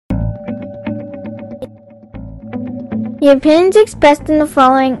The opinions expressed in the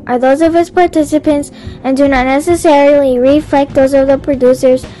following are those of its participants and do not necessarily reflect those of the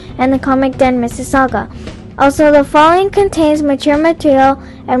producers and the Comic Den Mississauga. Also, the following contains mature material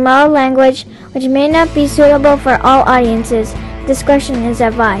and raw language which may not be suitable for all audiences. Discretion is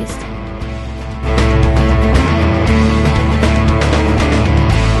advised.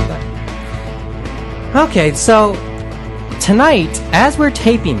 Okay, so tonight, as we're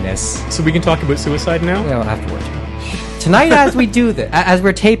taping this... So we can talk about suicide now? Well, afterwards. Tonight, as we do this, as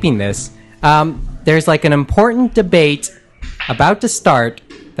we're taping this, there's like an important debate about to start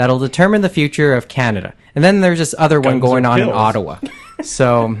that'll determine the future of Canada. And then there's this other one going on in Ottawa.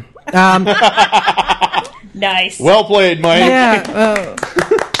 So... Nice. Well played, Mike. Yeah.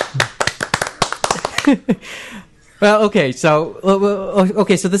 Well, okay. So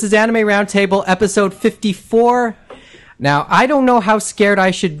this is Anime Roundtable, episode 54. Now, I don't know how scared I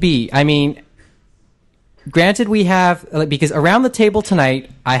should be. I mean, granted, we have because around the table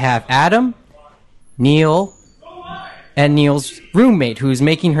tonight, I have Adam, Neil, and Neil's roommate, who's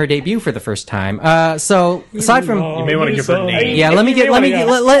making her debut for the first time. So aside from, You may want to give her a name.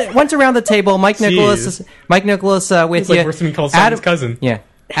 yeah, once around the table, Mike Nicholas with It's you. like worse than called Simon's cousin. Yeah,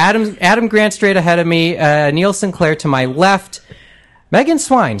 Adam Grant straight ahead of me. Neil Sinclair to my left. Megan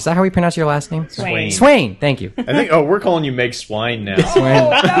Swine. Is that how we pronounce your last name? Swain. Thank you. I think. Oh, we're calling you Meg Swine now.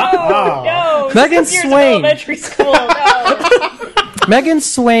 No. Megan 6 years of Swain. elementary school. No. Megan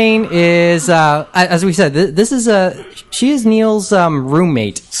Swain is, as we said, she is Neil's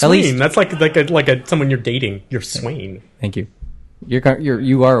roommate. Swain. At least, That's like someone you're dating. You're Swain. thank you.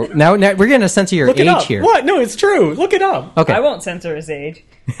 You are now. We're gonna censor your Look it age up. here. What? No, it's true. Look it up. Okay. I won't censor his age.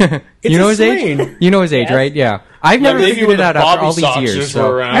 You know a his age. Swain. You know his age, Yes. right? Yeah. I've never maybe figured when it out the after Bobby all these Soxers years. were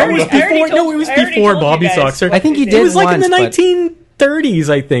So. around. It was I already before. told- No, it was I already before told you Bobby guys. Soxer. I think he It did It was like in the once, but- 1930s,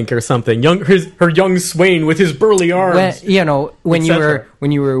 I think, or something. Her young Swain with his burly arms. when you etc.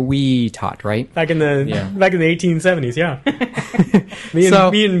 were wee tot, right? Back in the 1870s, yeah.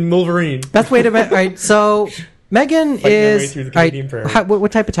 me and Wolverine. That's wait a minute. All right, so Megan Fighting our way is. through the All right, Canadian prairie.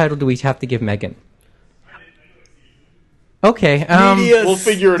 what type of title do we have to give Megan? Okay. We'll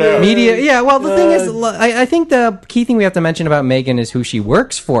figure it out. Media. Yeah. Well, the thing is, I think the key thing we have to mention about Megan is who she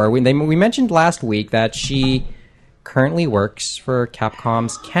works for. We mentioned last week that she currently works for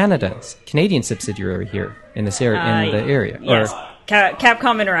Capcom's Canadian subsidiary here in this area, in the area. Yes. Or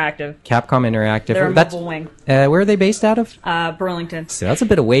Capcom Interactive. Capcom Interactive. They're a That's mobile wing. where are they based out of? Burlington. So that's a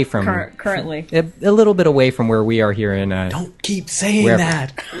bit away from Currently. a little bit away from where we are here in. Don't keep saying Wherever.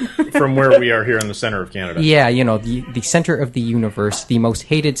 that. From where we are here in the center of Canada. Yeah, the center of the universe, the most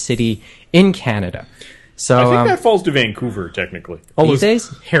hated city in Canada. So I think that falls to Vancouver, technically. All These those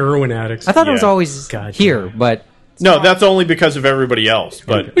days? heroin addicts. I thought it was Yeah. always God here, damn. but No, that's only because of everybody else.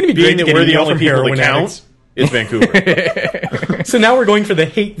 But Wouldn't it be being great that we're getting the only from people that heroin count, addicts? is Vancouver. So now we're going for the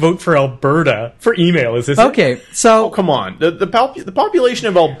hate vote for Alberta for email. Is this it? okay. So Oh, come on. The population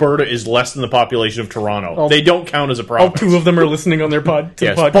of Alberta is less than the population of Toronto. They don't count as a All province. two of them are listening on their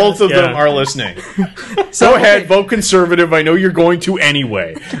Yes, podcast. both of them Yeah. are listening. so Go ahead, okay. vote Conservative. I know you're going to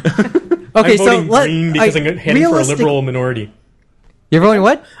anyway. Okay, I'm so voting green because I'm heading for a realistic- liberal minority. You're voting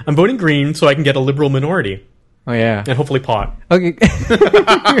what? I'm voting green so I can get a liberal minority Oh yeah. and hopefully pot. Okay.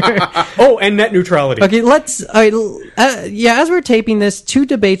 Oh, and net neutrality. Okay, let's. As we're taping this, 2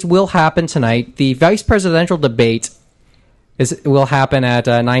 debates will happen tonight. The vice presidential debate will happen at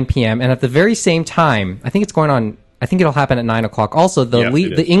 9 p.m. and at the very same time, I think it's going on. I think it'll happen at 9 o'clock. Also, Yep,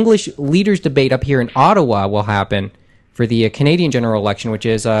 it the is. English leaders debate up here in Ottawa will happen for the Canadian general election, which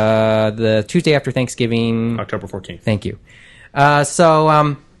is the Tuesday after Thanksgiving. October 14th. Thank you.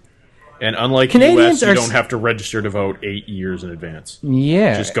 And unlike Canadians the US, you are don't have to register to vote 8 years in advance.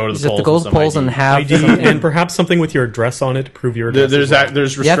 Yeah, Just go to the Just have to polls go to with the polls some and ID. have ID something. and perhaps something with your address on it to prove your address. There's as well.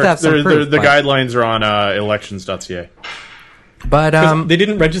 there's You have to have some proof, the but- guidelines are on elections.ca. But They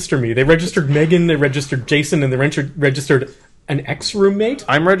didn't register me. They registered Megan, they registered Jason, and they registered an ex-roommate.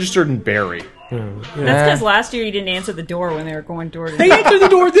 I'm registered in Barrie. That's because last year you didn't answer the door when they were going door to They door. answered the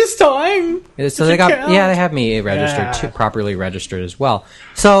door this time. So they got count? they have me registered Yeah. properly registered as well.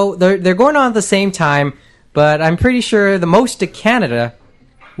 So they're going on at the same time, but I'm pretty sure the most of Canada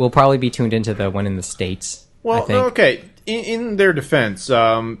will probably be tuned into the one in the States. I Well, think. okay. In their defense,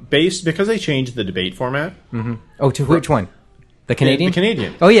 because they changed the debate format. Oh, to which one? The Canadian? The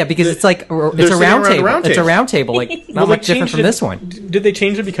Canadian. Oh yeah, because it's like it's they're a sitting round around the table. round It's a table. round table, like not Well, they much different changed from it- this one. Did they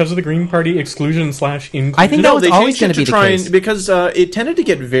change it because of the Green Party exclusion/inclusion? I think that was they always changed going it to be the try case. and because it tended to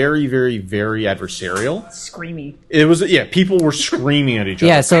get very, very, very adversarial. Screamy. It was people were screaming at each other.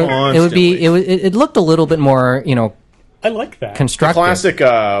 Yeah, so it would be constantly. it looked a little bit more I like that. constructive. Classic.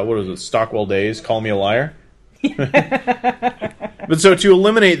 What is it? Stockwell days. Call me a liar. But so to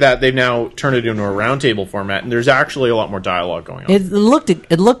eliminate that, they've now turned it into a roundtable format, and there's actually a lot more dialogue going on. It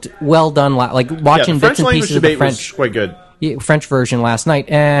looked well done. Like watching the bits French and language pieces of the debate was French quite good. French version last night,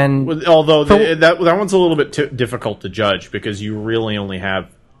 and Although that one's a little bit difficult to judge because you really only have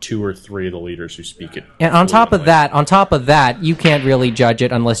 2 or 3 of the leaders who speak it. and on top of that, you can't really judge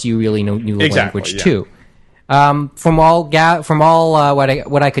it unless you really knew the Exactly, language yeah. too. From all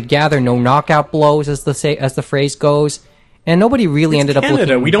what I could gather, no knockout blows as the phrase goes, and nobody really ended up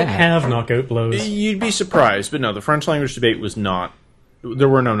Canada, looking we don't bad. have knockout blows. You'd be surprised, but no, the French language debate was not. There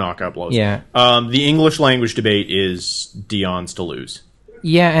were no knockout blows. Yeah. The English language debate is Dion's to lose.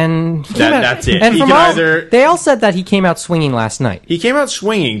 Yeah, and That's it. And He from can all, either- they all said that he came out swinging last night. He came out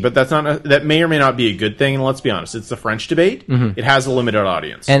swinging, but that may or may not be a good thing. And let's be honest, it's the French debate. It has a limited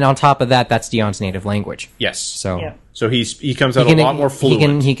audience. And on top of that, that's Dion's native language. yes, So Yeah. so he comes out a lot more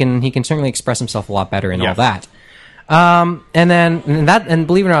fluent. He can certainly express himself a lot better and Yeah. all that. And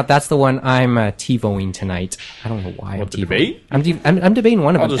believe it or not, that's the one I'm TiVoing tonight. I don't know why. I'm the TiVoing. debate? I'm debating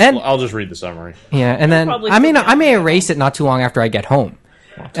one of them. I'll just read the summary. Yeah, and then probably I may erase it not too long after I get home.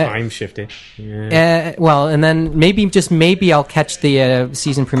 Time shifted. Yeah. Well, and then maybe I'll catch the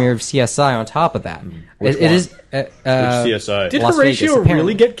season premiere of CSI on top of that. Which It one? is Which CSI? Did Las Vegas, Horatio apparently.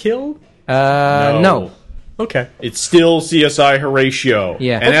 really get killed? no. Okay. It's still CSI Horatio.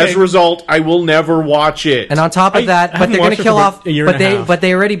 Yeah. And as a result, I will never watch it. And on top of I that, but haven't they're going watched to it kill for off. a year But and a half.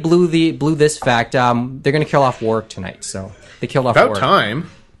 they already blew this fact. They're going to kill off Warwick tonight. So they killed off About Warwick. time.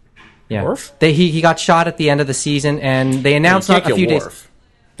 Yeah. Worf? He got shot at the end of the season, and they announced You can't a few kill days. Worf.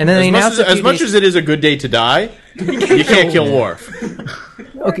 And then they announced As much as it is a good day to die, you can't kill Worf.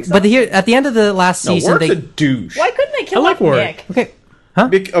 okay, but at the end of the last No, season, Worf's they a douche. Why couldn't they kill I like off Warwick. Nick? okay.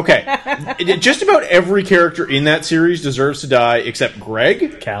 Okay, just about every character in that series deserves to die except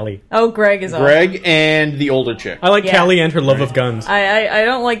Greg, Callie. Oh, Greg is awful. Greg, and the older chick. I like Yeah. Callie and her love of guns. I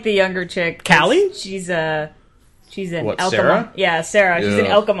don't like the younger chick. Callie? She's an What, alcohol. Sarah? Yeah, Sarah. She's an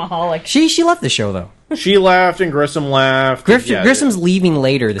Yeah. alcoholic. She left the show though. She laughed and Grissom laughed. Yeah, Grissom's leaving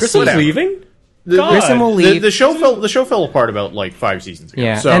later this Grissom's season. leaving? the, God. Grissom will leave. The show fell apart about like 5 seasons ago.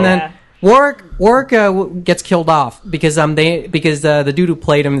 Yeah, So, and then Yeah. Warwick gets killed off because the dude who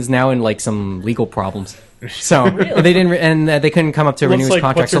played him is now in like some legal problems. So they didn't they couldn't come up to Looks renew his like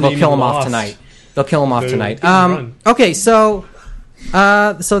contract, what's so her they'll name kill in him off Lost. tonight. They'll kill him off The tonight. Good Run. Okay, so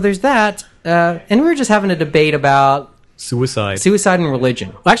there's that, and we were just having a debate about Suicide. suicide and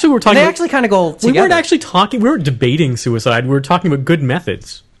religion. Actually, we were talking They about, actually kind of go together. we weren't actually talking, we weren't debating suicide. We were talking about good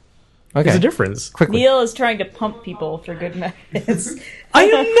methods. okay. There's a difference. Quickly. Neil is trying to pump people for good methods. I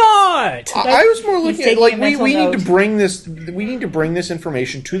am not! I was more looking at taking like a we mental need note. to bring this. We need to bring this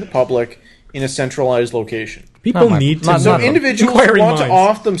information to the public in a centralized location. People Not my- need to not- So not- know. individuals who Inquiring want to minds.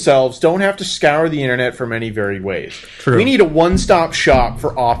 off themselves don't have to scour the internet for many varied ways. True. We need a one-stop shop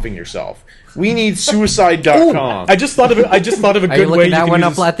for offing yourself. We need suicide.com. I just thought of a Are you good way looking you that can one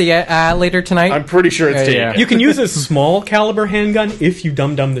use up at the later tonight? I'm pretty sure it's Yeah, taken. yeah. You can use a small caliber handgun if you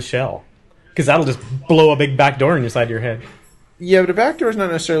dum the shell. Because that'll just blow a big back door in your side of your head. Yeah, but a backdoor is not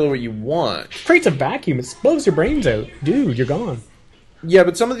necessarily what you want. Creates a vacuum, it blows your brains out. Dude, you're gone. Yeah,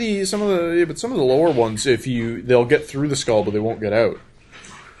 but some of the lower ones, they'll get through the skull, but they won't get out.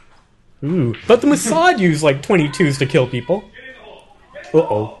 Ooh. But the Mossad use like 22s to kill people.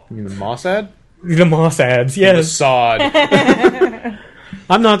 Uh-oh. You mean the Mossad? The Mossads, yes. Mossad.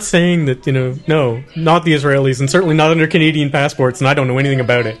 I'm not saying that, no, not the Israelis, and certainly not under Canadian passports, and I don't know anything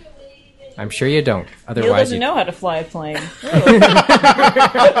about it. I'm sure you don't. Neil Otherwise, doesn't you know how to fly a plane. Really.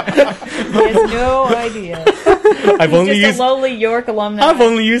 He has no idea. I've He's only just used a lowly York alumni. I've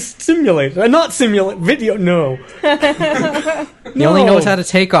only used simulator. Not simulate video, no. He only knows how to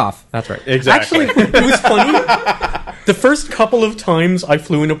take off. That's right. Exactly. Actually, it was funny. The first couple of times I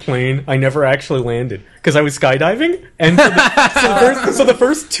flew in a plane, I never actually landed because I was skydiving, and so the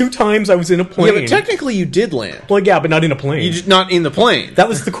first 2 times I was in a plane. Yeah, but technically you did land. Well, yeah, but not in a plane. You're just not in the plane. That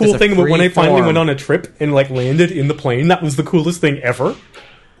was the cool It's a thing about when I free finally form. went on a trip and landed in the plane. That was the coolest thing ever.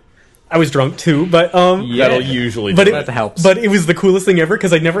 I was drunk too, but That'll usually but do it That helps. But it was the coolest thing ever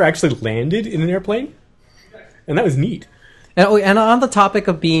because I never actually landed in an airplane, and that was neat. And on the topic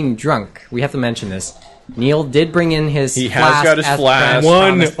of being drunk, we have to mention this. Neil did bring in his He has flask got his as flask.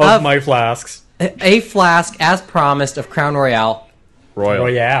 promised One of my flasks, a flask as promised of Crown Royale.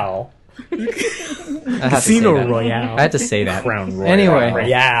 Royal. I had to say Casino that. Royale, I had to say that. Crown Royal. Anyway,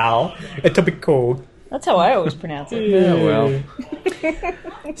 Royale, Etobicoke. That's how I always pronounce it. oh well.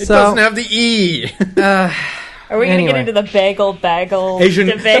 It So doesn't have the E. Are we going to Anyway. get into the bagel Asian.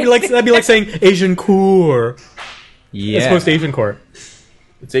 debate? That'd be like saying Asian core as yeah. opposed to Asian court.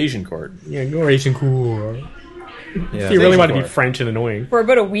 It's Asian court. Yeah, or Asian core. Yeah, You really want to be for it. French and annoying. For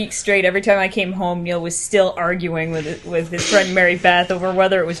about a week straight, every time I came home, Neil was still arguing with his friend Mary Beth over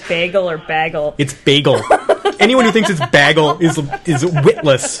whether it was bagel or bagel. It's bagel. Anyone who thinks it's bagel is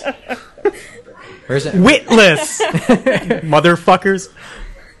witless. Where's it? Witless, motherfuckers.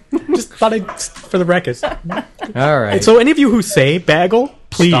 Just thought I'd for the record. All right. So, any of you who say bagel,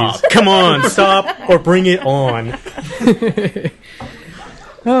 please come on, stop or bring it on.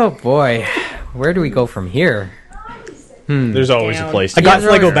 Oh boy, where do we go from here? There's always Damn. a place. I To got go.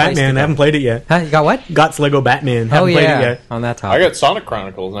 Lego Place to Batman. go. I haven't played it yet. Huh? You got what? Got Lego Batman. Oh Haven't played it yeah, yet. on that I topic. got Sonic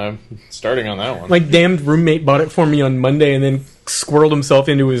Chronicles, and I'm starting on that one. My damned roommate bought it for me on Monday and then squirreled himself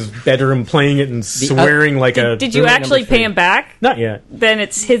into his bedroom playing it and swearing like a... Did you Roommate actually number 3. pay him back? Not yet. Then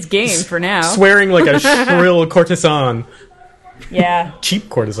it's his game for now. Swearing like a shrill courtesan. Yeah. Cheap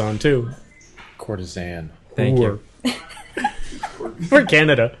courtesan, too. Courtesan. Thank you. We're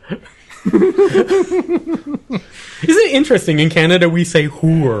Canada. Isn't it interesting? In Canada, we say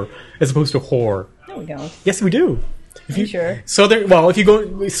whore as opposed to whore. There we go. Yes, we do. Sure. If you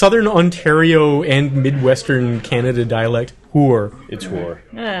go Southern Ontario and Midwestern Canada dialect, whore. It's war.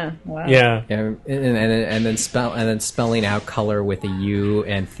 Wow. Yeah. Yeah, and then spelling out color with a U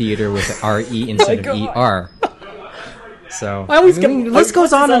and theater with an R-E instead of E-R. So I always get- list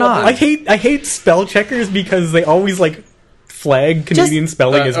goes on and on. I hate spell checkers because they always like flag Canadian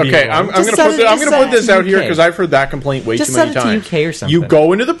spelling as being Okay, wrong. I'm Just gonna set put it- I'm just gonna set put it this to out here UK. because I've heard that complaint way Just too many set it to times. UK or something. You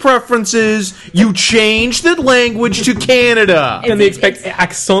go into the preferences, you change the language to Canada. and they expect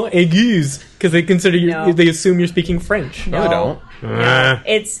accent aigus because they consider you. No. They assume you're speaking French. No, they don't. Ah.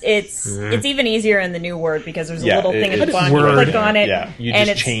 It's even easier in the new Word because there's a Yeah, little thing at the it's bottom. You Word. click on it, Yeah, you and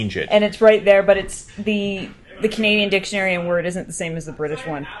just it's, change it. and it's right there. But it's the Canadian dictionary and Word isn't the same as the British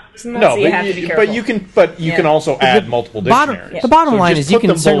one. No, so you have to be careful. but you can also add multiple bottom, dictionaries. the bottom So line just is you put can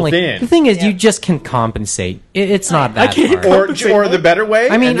them both certainly. in. The thing is, Yeah. you just can compensate. It's not that can't hard. Or the better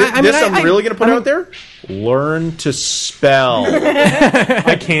way. I mean, and I this mean, I'm really going to put out there. Learn to spell.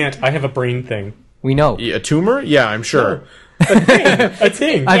 I can't. I have a brain thing. We know. A tumor? Yeah, I'm sure. A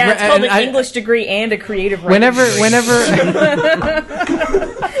thing. I've Yeah, re- it's called and an I- English degree and a creative writing Whenever, degree.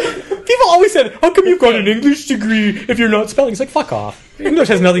 People always said, "How come you've got an English degree if you're not spelling?" It's like, fuck off. English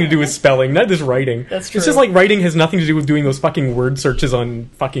has nothing to do with spelling. Neither does writing. That's It's true. just like writing has nothing to do with doing those fucking word searches on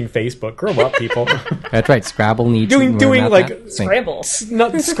fucking Facebook. Grow up, people. that's right. Scrabble needs Doing- to doing, learn like, that. Scramble.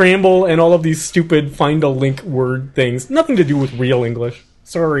 Not Scramble and all of these stupid find a link word things. Nothing to do with real English.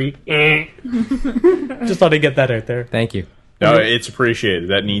 Sorry. Just thought I'd get that out there. Thank you. No, it's appreciated.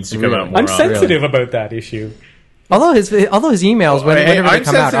 That needs to come out more I'm often. sensitive about that issue. Although his emails, Hey, whenever they I'm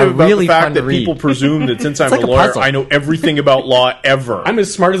come out, are sensitive about really the fact fun to that read. people presume that since I'm like a a lawyer, puzzle. I know everything about law ever. I'm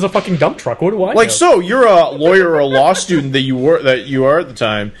as smart as a fucking dump truck. What do I Like, know? so you're a lawyer or a law student that you are at the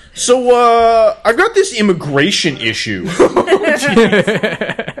time. So I've got this immigration issue.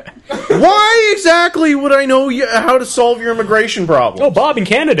 Why exactly would I know how to solve your immigration problem? Oh, Bob in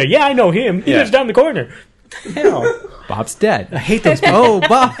Canada. Yeah, I know him. He Yeah. lives down the corner. Bob's dead. I hate those Oh,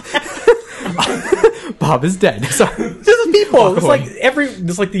 Bob. Bob is dead. Sorry. Just people. It's away. like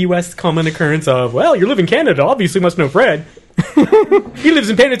it's like the U.S. common occurrence of, well, you live in Canada, obviously must know Fred. He lives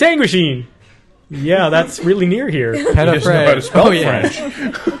in Penetanguishene. Yeah, that's really near here. Peta doesn't know how to Fred. spell Oh, yeah.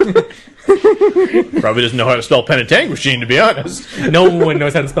 French. Probably doesn't know how to spell Penetanguishene, to be honest. No one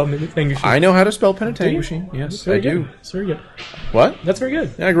knows how to spell Penetanguishene. I know how to spell Penetanguishene. Yes, I do. That's very good. What? That's very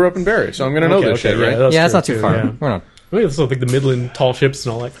good. Yeah, I grew up in Barrie, so I'm going to know Okay, this shit, yeah, right? Yeah, it's true not too too, far. yeah. We're not. I mean, it's like the Midland tall ships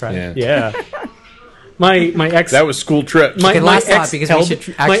and all that crap. Yeah. Yeah. My ex That was school trip. my, Okay, my last thought, ex because we Hel- should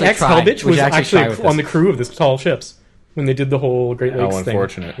my actually ex try. Helbich We was should actually actually try with on this. the crew of this tall ships when they did the whole Great Lakes How thing.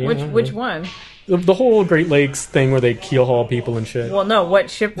 unfortunate. Yeah. Which one? The whole Great Lakes thing where they keel haul people and shit. Well, no. What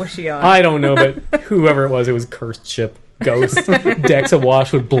ship was she on? I don't know, but whoever it was cursed ship. Ghost. Decks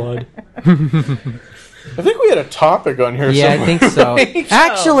awash with blood. I think we had a topic on here Yeah, I somewhere. think so.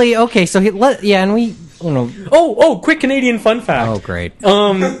 Actually, okay, so and we, you know, Oh, quick Canadian fun fact. oh great.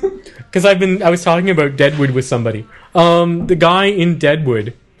 Because I was talking about Deadwood with somebody. The guy in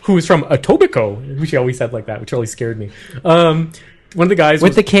Deadwood who was from Etobicoke, which he always said like that, which really scared me. One of the guys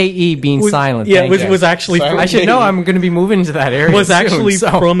With the KE being silent. Yeah, thank you. was actually Silent. I should know I'm going to be moving to that area. was soon, actually so.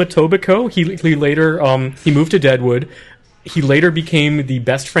 from Etobicoke. He later he moved to Deadwood. He later became the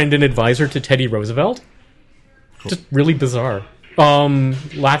best friend and advisor to Teddy Roosevelt. Just really bizarre.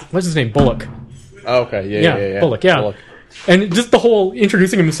 What's his name? Bullock. Oh, okay, yeah. Bullock. Yeah, Bullock. and just the whole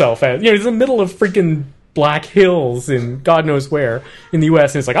introducing himself as he's in the middle of freaking Black Hills in God knows where in the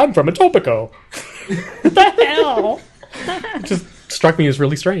U.S. and it's like I'm from Etobicoke. What the hell? It just struck me as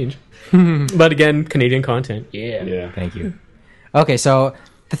really strange. But again, Canadian content. Yeah. Yeah. Thank you. Okay, so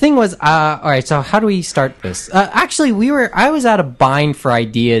the thing was, all right. So how do we start this? Actually, I was out of bind for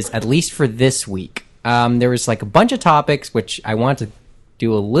ideas, at least for this week. There was like a bunch of topics which I wanted to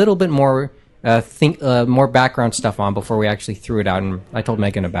do a little bit more, more background stuff on before we actually threw it out, and I told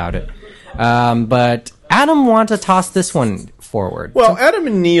Megan about it. But Adam wanted to toss this one forward. Well, Adam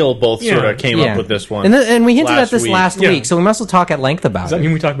and Neil both sort of came Yeah. up with this one. And we hinted at this week. last Yeah. week, so we must talk at length about Does that it.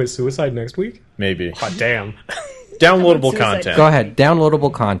 mean we talk about suicide next week? Maybe. God damn. Downloadable Suicide. content. Go ahead,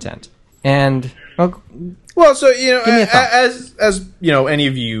 downloadable content. And Well, so you know, Give me a thought. as you know, any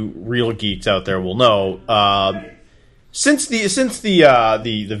of you real geeks out there will know, since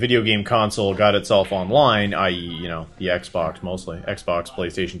the video game console got itself online, i.e., you know, the Xbox mostly, Xbox,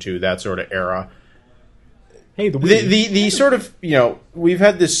 PlayStation 2, that sort of era. Hey, the Wii. The sort of, you know, we've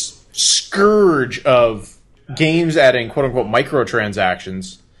had this scourge of games adding quote unquote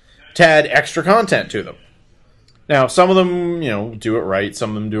microtransactions to add extra content to them. Now, some of them, you know, do it right, some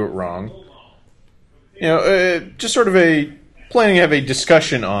of them do it wrong. You know, just sort of planning to have a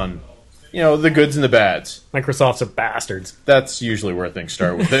discussion on, you know, the goods and the bads. Microsoft's are bastards. That's usually where things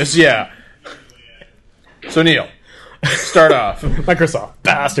start with this, yeah. So, Neil, start off. Microsoft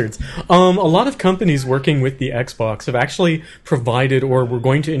bastards. A lot of companies working with the Xbox have actually provided, or were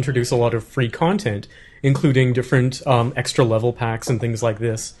going to introduce, a lot of free content, including different extra level packs and things like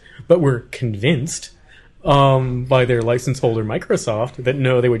this. But we're convinced by their license holder Microsoft that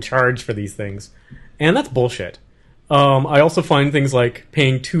no, they would charge for these things, and that's bullshit. I also find things like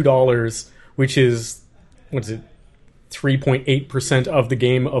paying $2, which is 3.8% of the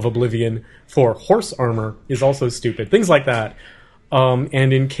game of Oblivion for horse armor, is also stupid. Things like that.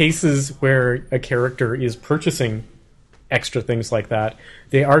 And in cases where a character is purchasing extra things like that,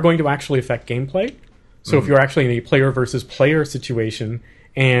 they are going to actually affect gameplay. So if you're actually in a player versus player situation,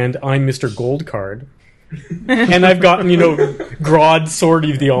 and I'm Mr. Gold Card, and I've gotten, you know, Grodd Sword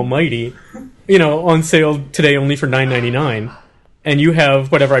of the Almighty, you know, on sale today only for $9.99, and you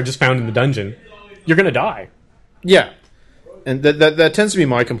have whatever I've just found in the dungeon, you're gonna die. Yeah. And that tends to be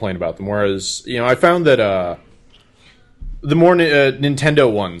my complaint about them, whereas, you know, I found that the more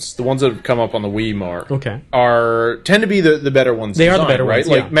Nintendo ones, the ones that have come up on the Wii more, tend to be the better ones. They are the designed, better right? ones,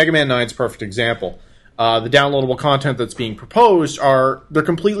 Like yeah. Mega Man 9's a perfect example. The downloadable content that's being proposed they're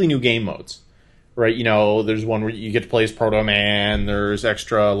completely new game modes, right? You know, there's one where you get to play as Proto Man. There's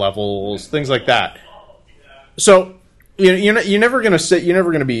extra levels, things like that. So you're never going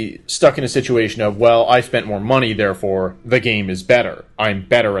to be stuck in a situation of, well, I spent more money, therefore the game is better. I'm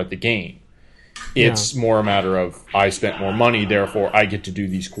better at the game. It's more a matter of, I spent more money, therefore I get to do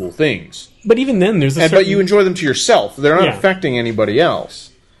these cool things. But even then, there's a certain... But you enjoy them to yourself. They're not Yeah. affecting anybody else.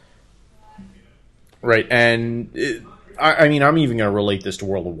 Right, and I mean, I'm even going to relate this to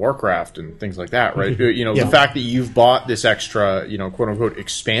World of Warcraft and things like that, right? You know, Yeah. the fact that you've bought this extra, you know, quote-unquote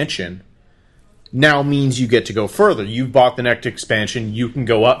expansion now means you get to go further. You've bought the next expansion, you can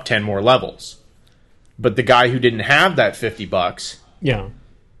go up 10 more levels. But the guy who didn't have that $50 Yeah.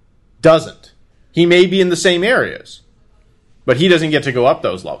 doesn't. He may be in the same areas, but he doesn't get to go up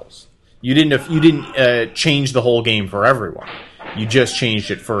those levels. You didn't change the whole game for everyone. You just changed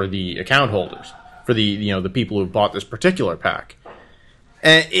it for the account holders, for the people who bought this particular pack.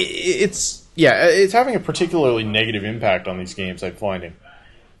 And it's having a particularly negative impact on these games, I'm finding,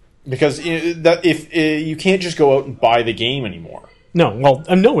 because if you can't just go out and buy the game anymore. No, well,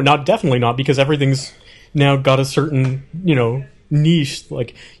 no, definitely not, because everything's now got a certain, you know, niche,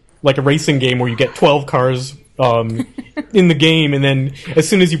 like a racing game where you get 12 cars in the game, and then as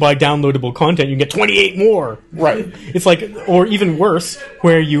soon as you buy downloadable content, you get 28 more. Right. It's like, or even worse,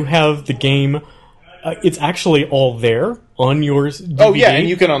 where you have the game, it's actually all there on your DVD. Oh yeah, and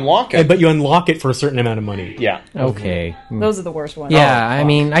you can unlock it. But you unlock it for a certain amount of money. Yeah. okay, Those are the worst ones. yeah. I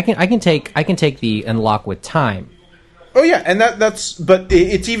mean, I can take the unlock with time. Oh yeah, and but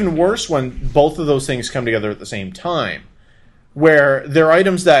it's even worse when both of those things come together at the same time, where they're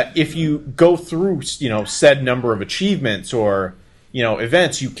items that if you go through, you know, said number of achievements or, you know,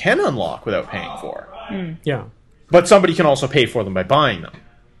 events, you can unlock without paying for. Yeah. But somebody can also pay for them by buying them.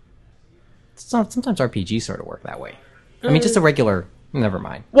 Sometimes RPGs sort of work that way. I mean, just a regular. Never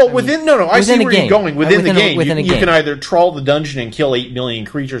mind. Well, I see within a where you're game. going. Within the game, within a you game. can either trawl the dungeon and kill 8 million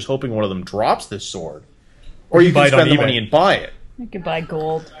creatures, hoping one of them drops this sword, or you buy can it on spend the eBay. money and buy it. You could buy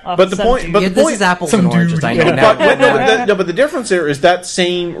gold. Off But of the point- some but dude. the This point- is apples some and oranges. dude- I know Yeah. now. But the difference there is that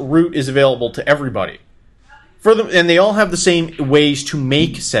same route is available to everybody. And they all have the same ways to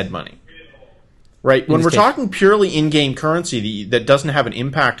make said money. Right? When this we're case- talking purely in-game currency that doesn't have an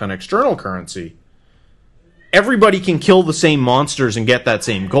impact on external currency, everybody can kill the same monsters and get that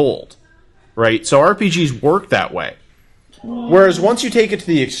same gold. Right? So RPGs work that way. Whereas once you take it to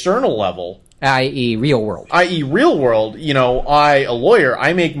the external level, i.e., real world. i.e. real world, I, a lawyer,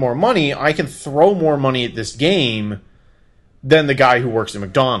 I make more money, I can throw more money at this game than the guy who works at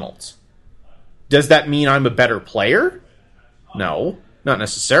McDonald's. Does that mean I'm a better player? No, not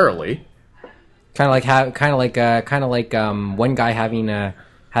necessarily. Kind of like one guy having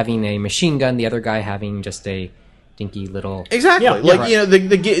a machine gun, the other guy having just a dinky little. Exactly. Yeah, right.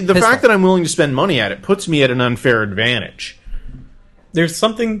 The fact that I'm willing to spend money at it puts me at an unfair advantage. There's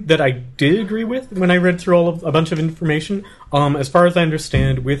something that I did agree with when I read through a bunch of information. As far as I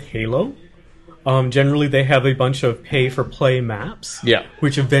understand, with Halo, generally they have a bunch of pay-for-play maps, Yeah.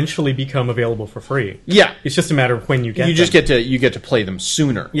 which eventually become available for free. Yeah. It's just a matter of when you get You just them. get to play them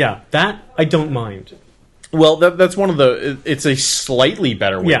sooner. Yeah, that I don't mind. Well, that's one of the. It's a slightly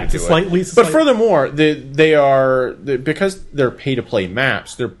better way Yeah, to it's do a it. slightly- But furthermore, because they're pay-to-play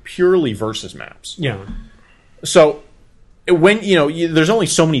maps, they're purely versus maps. Yeah. So when there's only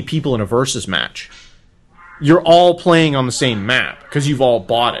so many people in a versus match. You're all playing on the same map because you've all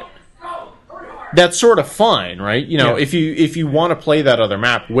bought it. That's sort of fine, right? Yeah. If you want to play that other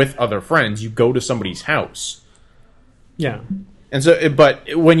map with other friends, you go to somebody's house. Yeah. And so,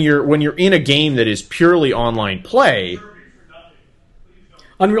 but when you're in a game that is purely online play,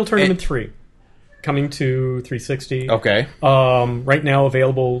 Unreal Tournament 3 coming to 360. okay, Right now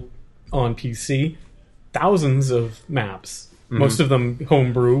available on PC. Thousands of maps. Most of them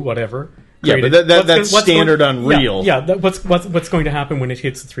homebrew, whatever. Yeah, but Created. that's standard Unreal. Yeah. What's going to happen when it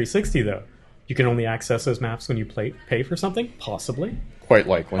hits the 360 though? You can only access those maps when you pay for something, possibly. quite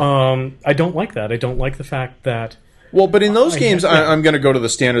likely. I don't like that. I don't like the fact that. Well, but in those I games, have- I'm going to go to the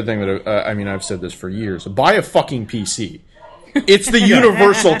standard thing that I've said this for years: buy a fucking PC. It's the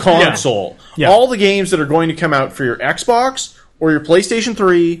universal console. Yeah. All the games that are going to come out for your Xbox or your PlayStation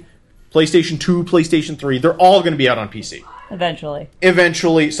 3, PlayStation 2, PlayStation 3, they're all going to be out on PC.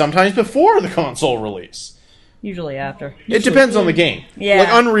 Eventually, sometimes before the console release. Usually after. It depends on the game. Yeah. Like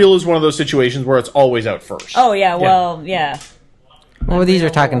Unreal is one of those situations where it's always out first. Oh yeah, well, yeah. Well, these are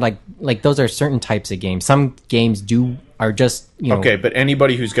talking like those are certain types of games. Some games are just Okay, but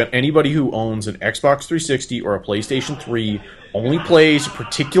anybody who owns an Xbox 360 or a PlayStation 3 only plays a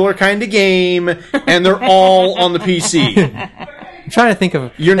particular kind of game, and they're all on the PC. I'm trying to think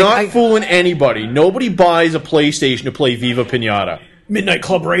of. You're not fooling anybody. Nobody buys a PlayStation to play Viva Pinata. Midnight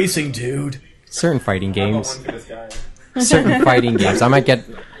Club Racing, dude. certain fighting games. Certain fighting games. I might get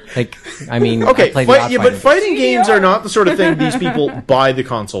like. I mean, Okay, I play the odd but fighting games are not the sort of thing these people buy the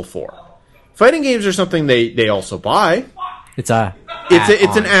console for. Fighting games are something they also buy. It's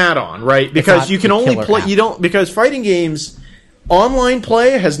an add-on, right? Because not you can the only killer play. app. You don't because fighting games online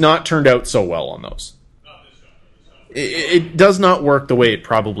play has not turned out so well on those. It does not work the way it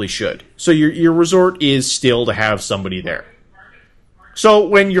probably should. So your resort is still to have somebody there. So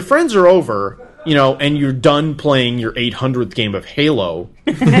when your friends are over, and you're done playing your 800th game of Halo,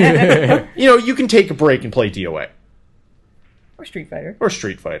 you can take a break and play DOA Or Street Fighter. or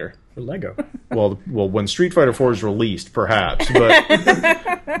Street Fighter. Or Lego. Well, when Street Fighter 4 is released, perhaps, but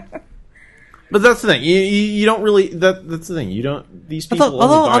but that's the thing. You don't really that's the thing. You don't. These people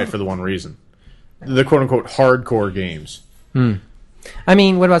only buy it for the one reason. The quote unquote hardcore games. I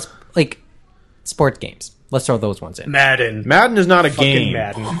mean, what about like sports games? Let's throw those ones in. Madden. Madden is not a Fucking game.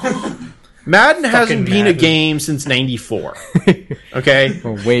 Madden. Madden hasn't been a Madden. game since '94. Okay.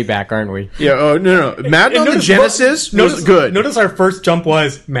 We're way back, aren't we? Yeah. No. Madden on the Genesis was good. Notice our first jump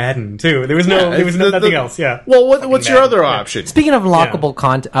was Madden too. There was nothing else. Yeah. Well, what's your Madden, other yeah. option? Speaking of lockable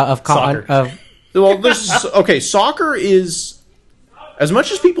Soccer. Well, there's soccer is as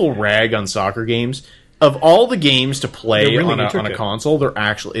much as people rag on soccer games. Of all the games to play They're really on a intricate. console, they're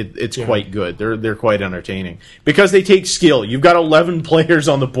actually it's quite good. They're quite entertaining because they take skill. You've got 11 players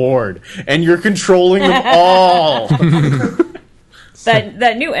on the board, and you're controlling them all.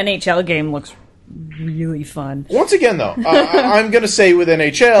 That new NHL game looks really fun. Once again, though, I'm going to say with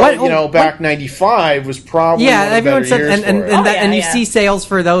NHL, back '95 was probably one of the everyone better said, years and for it. that, yeah, and you yeah. see sales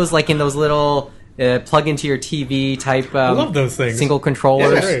for those like in those little plug into your TV type. I love those things. Single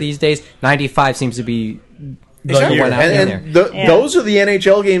controllers Yeah. these days. 95 seems to be the Exactly. one out in And there. Yeah. those are the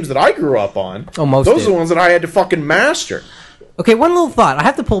NHL games that I grew up on. Oh, most those are did. the ones that I had to fucking master. Okay, one little thought. I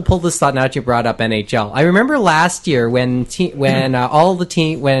have to pull this thought now that you brought up NHL. I remember last year when when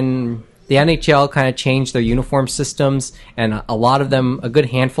the NHL kind of changed their uniform systems, and a lot of them, a good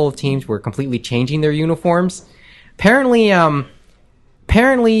handful of teams, were completely changing their uniforms. Apparently,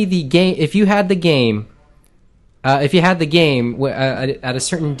 the game, if you had the game, if you had the game at a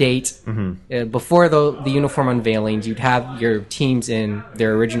certain date before the uniform unveilings, you'd have your teams in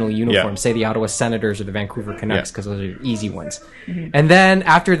their original uniform, say the Ottawa Senators or the Vancouver Canucks, because those are easy ones. And then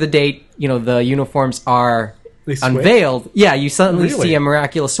after the date, the uniforms are unveiled. Yeah, you suddenly see a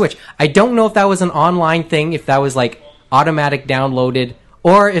miraculous switch. I don't know if that was an online thing, if that was like automatic downloaded,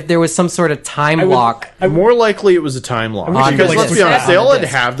 or if there was some sort of time lock. More likely it was a time lock. Because let's be honest, they all had to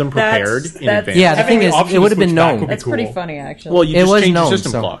have them prepared in advance. Yeah, the thing is, it would have been known. That's pretty funny, actually. Well, you It just was changed known, the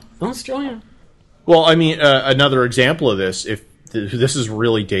system so- clock. Australia. Well, I mean, another example of this, if this is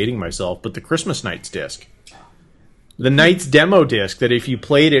really dating myself, but the Christmas Nights disc. The Nights demo disc that if you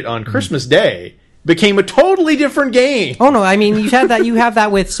played it on Christmas Day, became a totally different game. Oh no, I mean you have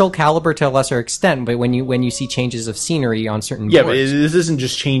that with Soul Calibur to a lesser extent, but when you see changes of scenery on certain Yeah, boards. but this isn't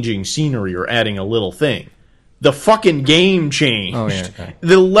just changing scenery or adding a little thing. The fucking game changed. Oh, yeah, okay.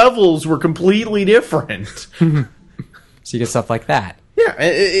 The levels were completely different. So you get stuff like that. Yeah,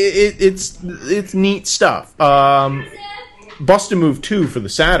 it's neat stuff. Bust a Move 2 for the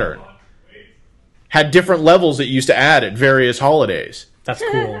Saturn had different levels it used to add at various holidays. That's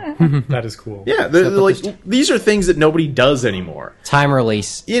cool. That is cool. Yeah, these are things that nobody does anymore. Time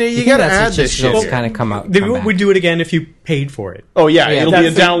release. You got to add this shit. Kind of come out. They would do it again if you paid for it. Oh yeah, it'll be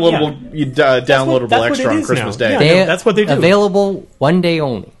a That's downloadable what extra it on is Christmas now. Day. Yeah. that's what they do. Available one day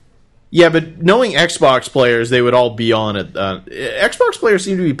only. Yeah, but knowing Xbox players, they would all be on it. Xbox players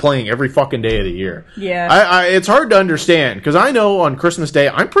seem to be playing every fucking day of the year. Yeah. It's hard to understand because I know on Christmas Day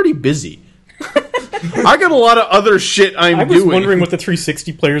I'm pretty busy. I got a lot of other shit I'm I was doing. wondering what the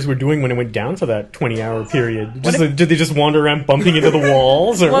 360 players were doing when it went down for that 20-hour period. Did they just wander around bumping into the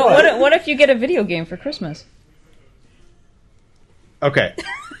walls? Or Well, what? what if you get a video game for Christmas? Okay.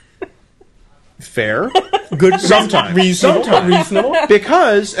 Fair. Good, Sometimes. reasonable.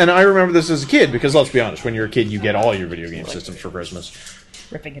 Because, and I remember this as a kid, because let's be honest, when you're a kid, you get all your video game systems for Christmas.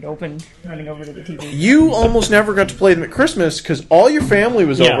 Ripping it open, running over to the TV. You almost never got to play them at Christmas because all your family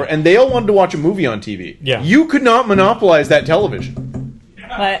was Yeah. over and they all wanted to watch a movie on TV. Yeah. You could not monopolize that television.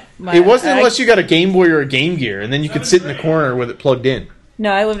 It wasn't unless you got a Game Boy or a Game Gear, and then you could sit in the corner with it plugged in.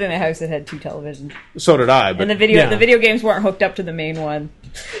 No, I lived in a house that had 2 televisions, So did I. But and the Yeah. video games weren't hooked up to the main one.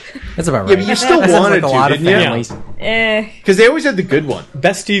 That's about yeah, right. but you still That sounds wanted like a lot to, of didn't you? families. Because they always had the good one.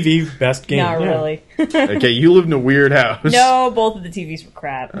 Best TV, best game. Not Yeah. really. Okay, you lived in a weird house. No, both of the TVs were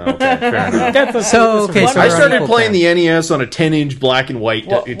crap. Okay, fair enough. So okay, so I we're on started equal playing ground. the NES on a 10-inch black and white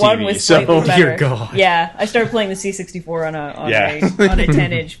One TV. was So slightly better. Dear God. Yeah, I started playing the C64 on a on a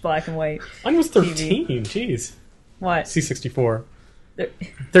 10-inch black and white. Mine was 13. Jeez. What? C64. There-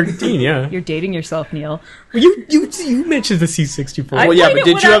 13, yeah. You're dating yourself, Neil. Well, you mentioned the C64. I well, yeah, played but it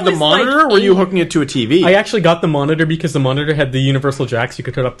did when you I have the was, like, monitor, or were you 8. hooking it to a TV? I actually got the monitor because the monitor had the universal jacks you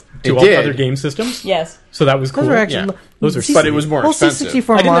could hook up to It all did. other game systems. Yes. So that was cool. Those are actually Yeah. Those are But it was more Well, expensive.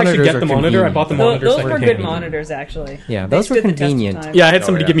 C64 I didn't actually monitors get are the monitor. I bought the monitor. Those were secondhand. good monitors, actually. Yeah, They those were stood the test of convenient. time. Yeah, I had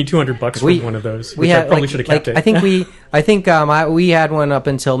somebody yeah. give me $200 for one of those. We Which had I probably like, should have like kept it. I think we had one up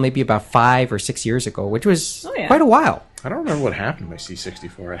until maybe about 5 or 6 years ago, which was Oh, yeah. quite a while. I don't remember what happened to my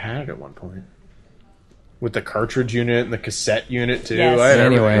C64. I had it at one point. With the cartridge unit and the cassette unit, too. Yes. I had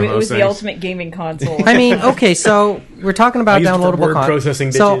Anyway. everything It on was those the things. ultimate gaming console. I mean, okay, so we're talking I about used it for downloadable word content.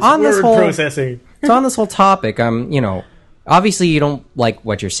 processing. So bitches. on this Word whole processing, so on this whole topic, obviously you don't like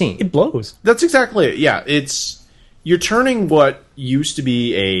what you're seeing. it blows. That's exactly it. Yeah, you're turning what used to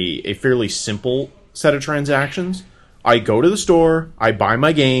be a fairly simple set of transactions. I go to the store, I buy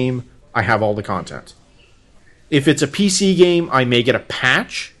my game, I have all the content. If it's a PC game, I may get a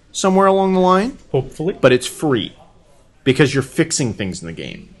patch somewhere along the line, Hopefully, but it's free because you're fixing things in the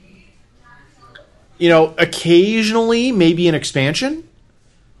game. Occasionally, maybe an expansion.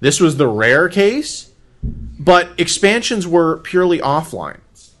 This was the rare case, but expansions were purely offline.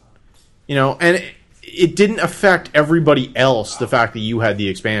 And it didn't affect everybody else, the fact that you had the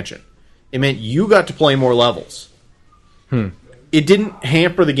expansion. It meant you got to play more levels. It didn't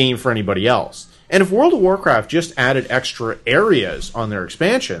hamper the game for anybody else. And if World of Warcraft just added extra areas on their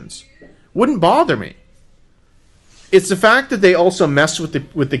expansions, wouldn't bother me. It's the fact that they also mess with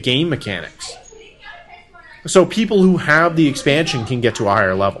the game mechanics. So people who have the expansion can get to a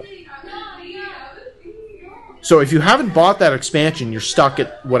higher level. So if you haven't bought that expansion, you're stuck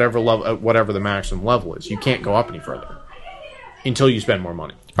at whatever level, whatever the maximum level is. You can't go up any further until you spend more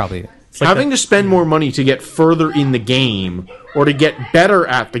money. Probably. like Having to spend more money to get further in the game or to get better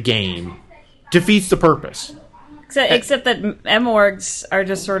at the game defeats the purpose. Except that MORGs are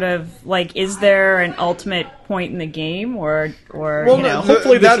just sort of like, is there an ultimate point in the game, or Well, you know,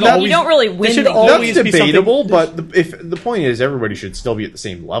 hopefully that- that you don't really There win should the game. always that's be something- debatable, but the point is everybody should still be at the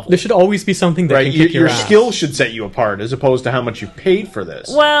same level. There should always be something that Right, can kick your ass. skill should set you apart, as opposed to how much you paid for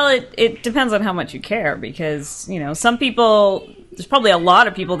this. Well, it depends on how much you care, because, you know, some people, there's probably a lot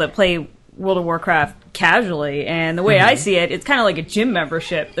of people that play World of Warcraft casually, and the way I see it, it's kind of like a gym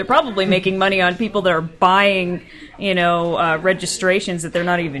membership. They're probably making money on people that are buying, you know, registrations that they're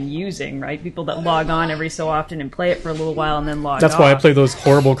not even using, right? People that log on every so often and play it for a little while and then log That's off. why I play those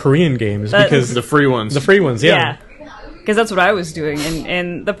horrible Korean games, That- because The free ones. the free ones, yeah. Because that's what I was doing,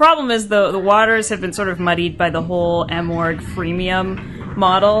 and the problem is the waters have been sort of muddied by the whole MORG freemium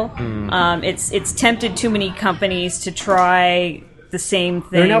model. It's tempted too many companies to try the same thing.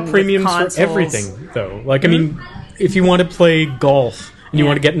 There are now with premiums consoles. for everything, though. Like, I mean, if you want to play golf and you Yeah.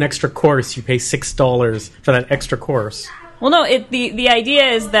 want to get an extra course, you pay $6 for that extra course. Well, no, the idea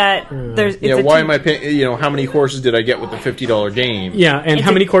is that there's it's Yeah, a why two- am I paying? You know, how many courses did I get with the $50 game? Yeah, and It's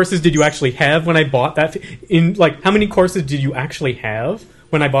how a- many courses did you actually have when I bought that? How many courses did you actually have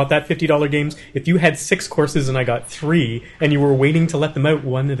when I bought that $50 games? If you had 6 courses and I got 3, and you were waiting to let them out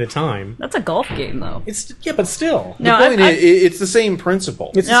one at a time, That's a golf game, though. but still, No, The point I- is, it's the same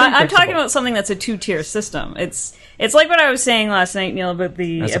principle. it's the No, same I'm talking principle. about something that's a 2-tier system. It's like what I was saying last night, Neil, about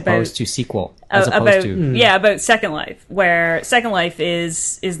the As about opposed to sequel. As opposed about to about Second Life, where Second Life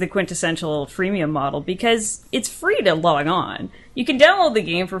is the quintessential freemium model because it's free to log on. You can download the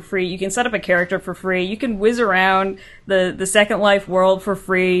game for free. You can set up a character for free. You can whiz around the Second Life world for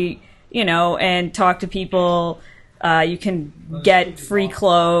free, you know, and talk to people. You can get free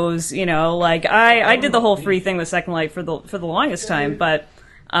clothes. You know, like I did the whole free thing with Second Life for the longest time. But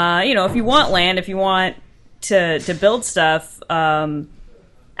you know, if you want land, if you want to build stuff.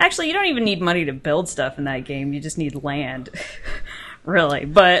 Actually, you don't even need money to build stuff in that game. You just need land, really.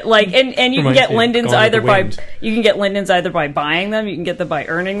 But like, and you can Reminds get me of lindens Gone with either the by buying them. You can get them by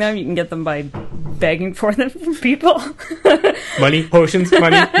earning them. You can get them by begging for them from people. money, potions,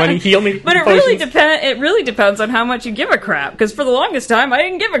 money, heal me. But it really depends on how much you give a crap. Because for the longest time, I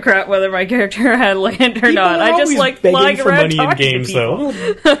didn't give a crap whether my character had land or People not. are I just always like begging flying for around money in talking games, to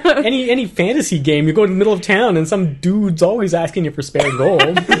people. though. Any fantasy game, you go to the middle of town and some dude's always asking you for spare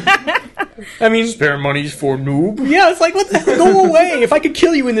gold. I mean, Spare money's for noob. yeah, it's like, what the hell? Go away. If I could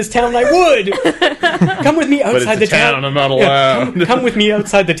kill you in this town, I would. Come with me But it's outside a the town. town, I'm not Yeah, allowed. come with me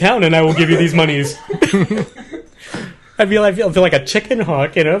outside the town, and I will give you these monies. I feel like a chicken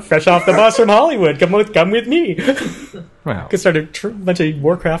hawk, you know, fresh off the bus from Hollywood. Come with me. well, Could start a bunch of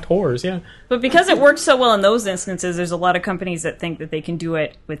Warcraft whores. Yeah, But because it works so well in those instances, there's a lot of companies that think that they can do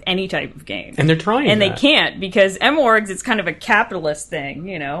it with any type of game. and they're trying, And they that. can't because MORGs, it's kind of a capitalist thing,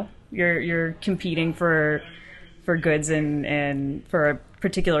 you know. You're competing for goods and for a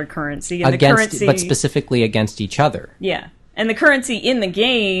particular currency. And the currency, but specifically against each other. yeah. And the currency in the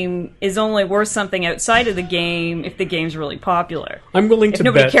game is only worth something outside of the game if the game's really popular. I'm willing If to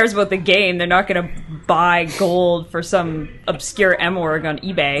nobody bet. cares about the game, they're not going to buy gold for some obscure MORG on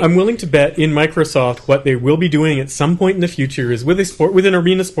eBay. I'm willing to bet in Microsoft what they will be doing at some point in the future is with an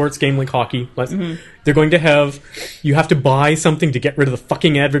arena sports game like hockey. They're going to have to buy something to get rid of the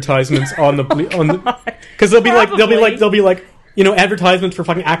fucking advertisements on the because they'll be like you know, advertisements for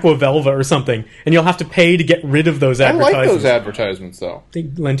fucking Aqua Velva or something, and you'll have to pay to get rid of those I advertisements. like those advertisements, though. They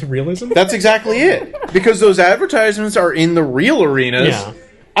lend to realism. That's exactly it. Because those advertisements are in the real arenas. Yeah.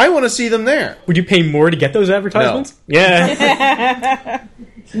 I want to see them there. Would you pay more to get those advertisements? Yeah.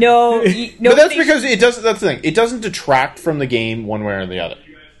 No, But that's because it doesn't. That's the thing. It doesn't detract from the game one way or the other.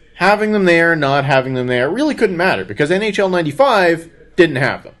 Having them there, not having them there, really couldn't matter because NHL '95 didn't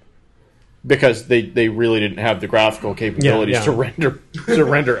have them because they really didn't have the graphical capabilities Yeah. to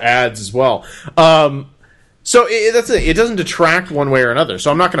render ads as well. So that's the thing. It doesn't detract one way or another. So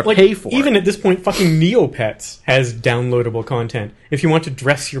I'm not going to pay for even it. at this point, fucking Neopets has downloadable content. If you want to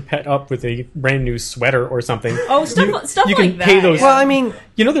dress your pet up with a brand new sweater or something, Oh, stuff you like can pay that. those. Well, I mean,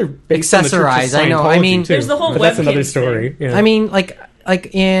 You know they're based on the Church of Accessorize, I know. I Scientology, mean, too. There's the whole but that's another webcam story. Yeah. I mean, like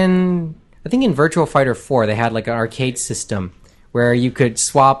in I think in Virtua Fighter 4 they had like an arcade system where you could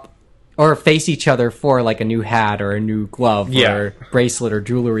swap or face each other for like a new hat or a new glove Yeah. or bracelet or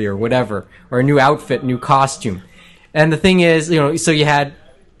jewelry or whatever, or a new outfit, new costume. And the thing is, you know, so you had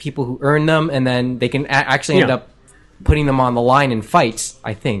people who earn them, and then they can actually end Yeah. up putting them on the line in fights.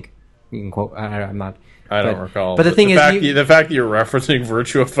 I think you can quote. I'm not. I don't but- recall. But the thing is, the fact that you're referencing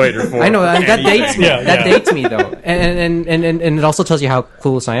Virtua Fighter 4. I know that dates me. Yeah, that yeah. dates me though, and it also tells you how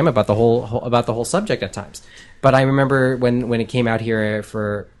clueless I am about the whole subject at times. But I remember when it came out here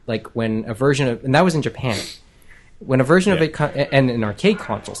for like when a version of, and that was in Japan, when a version of it and in arcade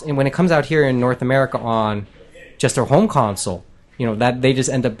consoles, and when it comes out here in North America on just a home console, that they just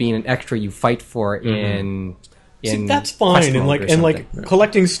end up being an extra you fight for in. See, that's fine, and like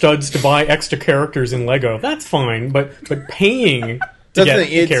collecting studs to buy extra characters in Lego, that's fine. But paying to get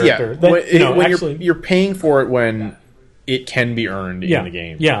the character, you're paying for it when it can be earned in the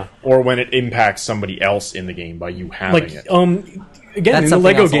game, or when it impacts somebody else in the game by you having it. Again, in the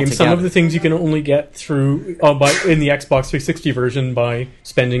Lego game, some of the things you can only get through in the Xbox 360 version by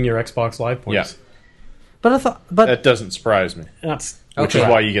spending your Xbox Live points. Yeah. But that doesn't surprise me. Which is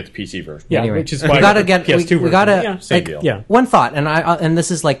why you get the PC version. Yeah, anyway, which is why we gotta get PS2 we gotta same deal. Yeah. One thought, and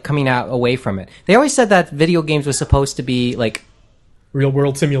this is like coming out away from it. They always said that video games was supposed to be like real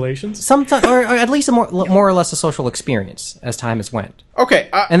world simulations, sometimes, or at least a more or less a social experience as time has went. Okay,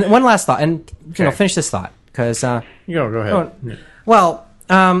 and one last thought, and finish this thought because go ahead. Well,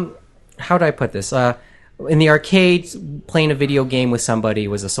 how do I put this? In the arcades, playing a video game with somebody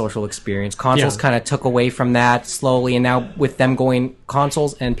was a social experience. Consoles kind of took away from that slowly, and now with them going,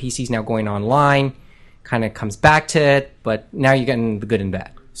 consoles and PCs now going online, kind of comes back to it, but now you're getting the good and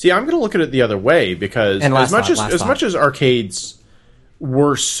bad. See, I'm going to look at it the other way, because as much as arcades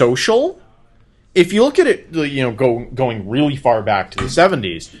were social, if you look at it, going really far back to the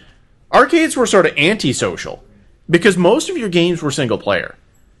 70s, arcades were sort of antisocial, because most of your games were single player.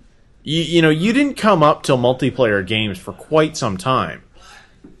 You didn't come up till multiplayer games for quite some time.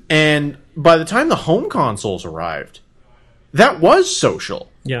 And by the time the home consoles arrived, that was social.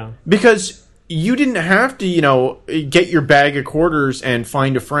 Yeah. Because you didn't have to, get your bag of quarters and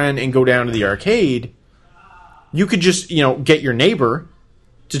find a friend and go down to the arcade. You could just, get your neighbor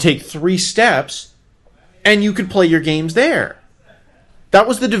to take 3 steps and you could play your games there. That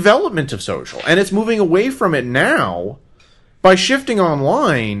was the development of social. And it's moving away from it now by shifting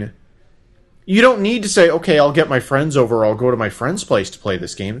online. You don't need to say, okay, I'll get my friends over, or I'll go to my friend's place to play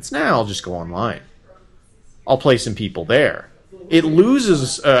this game. It's now I'll just go online. I'll play some people there. It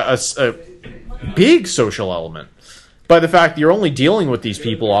loses a big social element by the fact that you're only dealing with these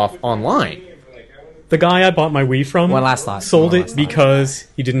people online. The guy I bought my Wii from sold it because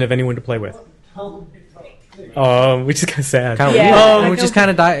he didn't have anyone to play with. Which is kind of sad. Which is kind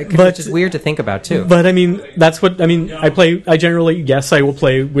of which is weird to think about too. But I mean, that's what I mean. I generally, yes, I will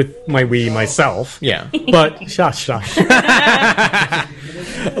play with my Wii myself. Yeah. But shush. But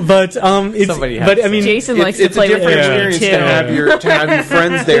I mean, Jason likes to play with experience too. to have your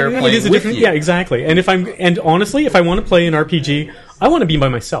friends there playing with you. Yeah, exactly. And honestly, if I want to play an RPG, I want to be by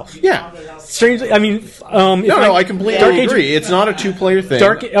myself. Yeah. Strangely, I mean, I completely agree. It's not a 2-player thing.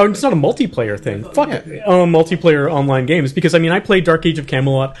 It's not a multiplayer thing. Fuck it. Multiplayer online games, because I mean, I played Dark Age of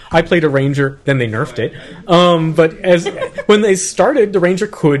Camelot. I played a Ranger. Then they nerfed it. But when they started, the Ranger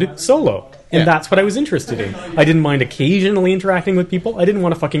could solo. And that's what I was interested in. I didn't mind occasionally interacting with people. I didn't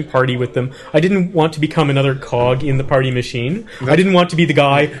want to fucking party with them. I didn't want to become another cog in the party machine. I didn't want to be the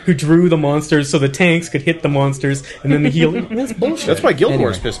guy who drew the monsters so the tanks could hit the monsters and then the heal. That's bullshit. That's why Guild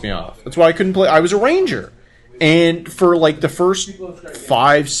Wars pissed me off. That's why I couldn't play. I was a ranger. And for like the first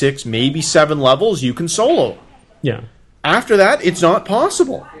 5, 6, maybe 7 levels, you can solo. Yeah. After that, it's not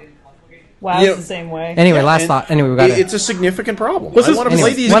possible. Wow, it's the same way. Anyway, last thought. Anyway, we got it's a significant problem. I want to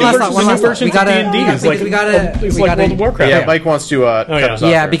play these one games. last thought. Versions of D&D. It's like World of Warcraft. Yeah, Mike wants to cut us off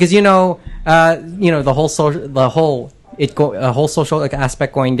there. because the whole social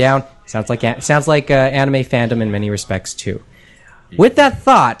aspect going down sounds like anime fandom in many respects too. With that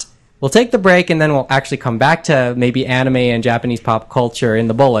thought, we'll take the break and then we'll actually come back to maybe anime and Japanese pop culture in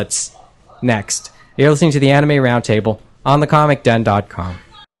the bullets next. You're listening to the Anime Roundtable on thecomicden.com.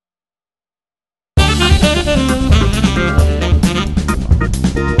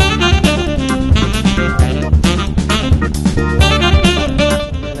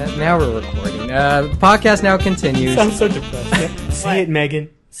 Now we're recording. The podcast now continues. Sounds so depressed. Say it, Megan.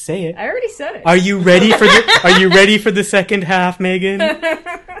 Say it. I already said it. Are you ready for the second half, Megan?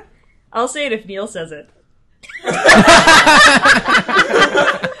 I'll say it if Neil says it.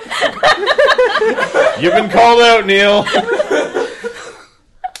 You've been called out, Neil.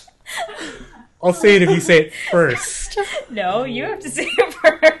 I'll say it if you say it first. No, you have to say it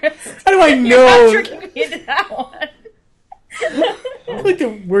first. How do I know? You're not tricking me into that one. It's like the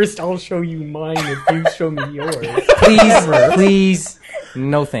worst. I'll show you mine if you show me yours. Please,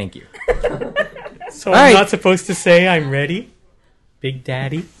 no thank you. So I'm not supposed to say I'm ready? Big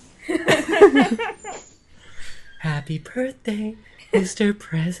Daddy? Happy birthday, Mr.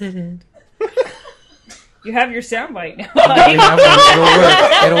 President. You have your soundbite now.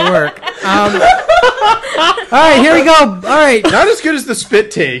 It'll work. All right, here we go. All right. Not as good as the spit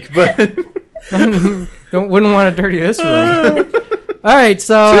take, but... Wouldn't want to dirty this room. All right,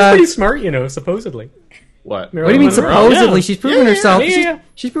 so She's pretty smart, supposedly. What? what do you mean Marilyn Monroe? supposedly? Yeah. She's proven herself. Yeah.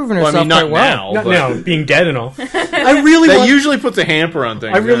 She's proven Well, herself I mean, not quite well. now. Not but now, being dead and all. I really That want. usually puts a hamper on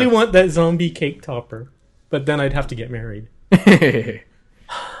things. I really yeah. want that zombie cake topper, but then I'd have to get married.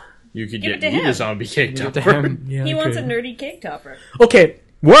 You could Give get it to me him. a zombie cake To topper. him. Yeah, He I wants a could. nerdy cake topper. Okay.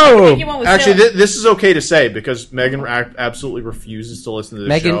 Whoa. He went with Actually, Sailor. this is okay to say because Megan absolutely refuses to listen to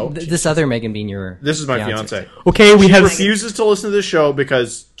this show. Megan, this other Megan being your This is my fiance. Okay, we have. Refuses to listen to this show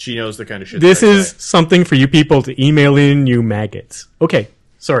because she knows the kind of shit. This that I is say. something for you people to email in, you maggots. Okay.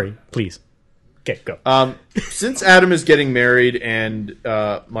 Sorry. Please. Okay. Go. Since Adam is getting married and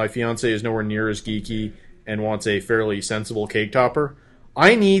my fiance is nowhere near as geeky and wants a fairly sensible cake topper,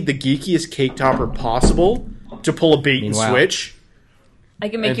 I need the geekiest cake topper possible to pull a bait and Meanwhile. switch. I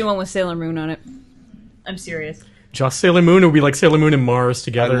can make you one with Sailor Moon on it. I'm serious. Just Sailor Moon, or we like Sailor Moon and Mars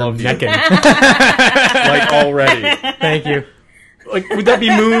together, I love you. necking. Like already. Thank you. Like, would that be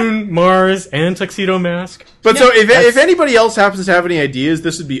Moon, Mars, and Tuxedo Mask? But so if anybody else happens to have any ideas,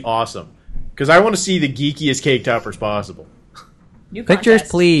 this would be awesome. Because I want to see the geekiest cake toppers possible. New pictures,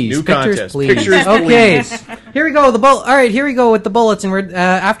 contest. please. New Pictures, contest. please. Pictures, Okay, here we go. All right, here we go with the bullets, and we're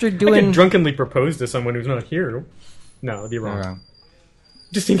after I could doing. drunkenly propose to someone who's not here. No, that'd be wrong. Wrong.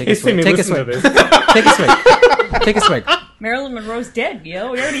 Just in Take case a they may swig. Take a listen to swig. this. Take a swig. Take a swig. Marilyn Monroe's dead,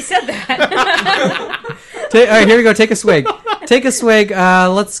 yo. We already said that. All right, here we go. Take a swig. Take a swig.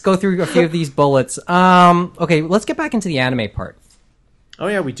 Let's go through a few of these bullets. Okay, let's get back into the anime part. Oh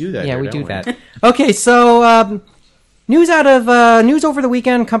yeah, we do that. Yeah, here, we do don't that. Okay, so news over the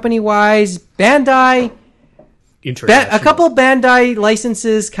weekend, company wise, Bandai. A couple Bandai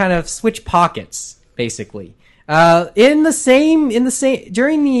licenses kind of switch pockets, basically. During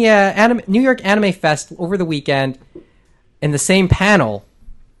the New York Anime Fest over the weekend, in the same panel,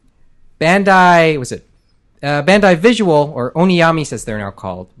 Bandai Visual, or Oniyami as they're now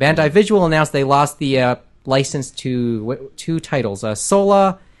called, Bandai Visual announced they lost the license to two titles,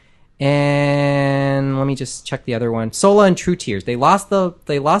 Sola and let me just check the other one, Sola and True Tears. They lost the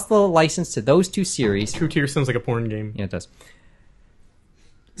license to those two series. True Tears sounds like a porn game. Yeah, it does.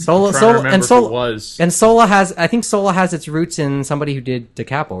 Trying to remember if it was. And Sola has its roots in somebody who did Da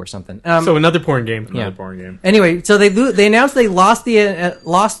Capo or something. So another porn game. yeah. Another porn game. Anyway, so they announced they lost the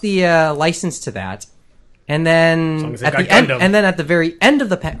license to that, and then long as they at got the end, Gundam. and then at the very end of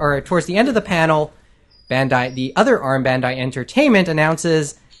towards the end of the panel, the other arm, Bandai Entertainment,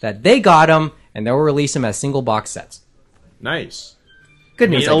 announces that they got them and they'll release them as single box sets. Nice.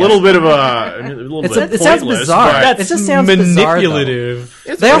 Good news. A little bit of it sounds bizarre. but It just sounds bizarre, though. manipulative.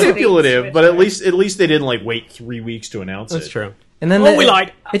 It's They also- manipulative, but at least they didn't like wait 3 weeks to announce That's it. true. And then Oh, we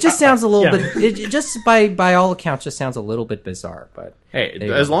lied. It just sounds a little Yeah. bit. It just by all accounts just sounds a little bit bizarre. But Hey, There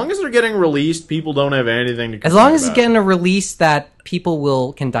you as go. long as they're getting released, people don't have anything to. as long complain as it's about. getting a release that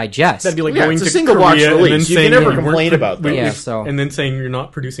people can digest. That'd be like Yeah, going it's a to single Korea box and then release. You can saying never you weren't complain about that. Yeah, so- and then saying you're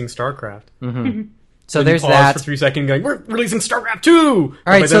not producing StarCraft. so Then there's you pause that. for 3 seconds, going, "We're releasing StarCraft 2!"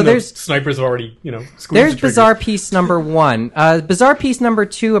 All right, By so then the there's- snipers have already, squeezed There's the trigger. bizarre piece number 1. Bizarre piece number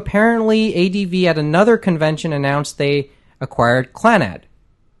 2. Apparently, ADV at another convention announced they acquired Clanad.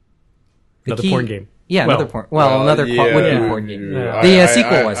 The Another key- porn game. Yeah, Well, another porn. Well, another would-be porn game. Yeah. The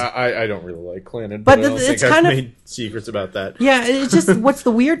sequel was. I don't really like Clanad, But but I don't it's think kind I've of- made secrets about that. Yeah, it's just what's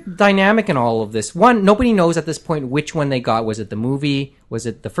the weird dynamic in all of this. One, nobody knows at this point which one they got. Was it the movie? Was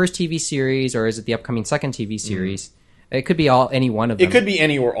it the first TV series? Or is it the upcoming second TV series? It could be any one of them. It could be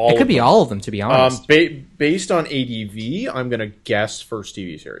any or all. It could of be them. all of them, to be honest. Based on ADV, I'm going to guess first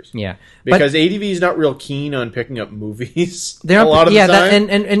TV series. Yeah, Because ADV is not real keen on picking up movies they're a lot of the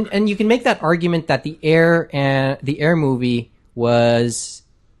time. and you can make that argument that the Air movie was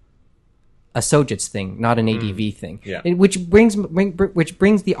a Sojitz thing, not an ADV thing. Yeah. Which brings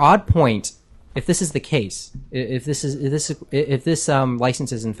the odd point. If this is the case, if this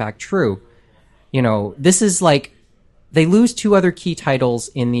license is in fact true, this is like they lose 2 other key titles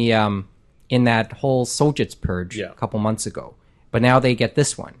in the in that whole Sojitz purge Yeah. a couple months ago. But now they get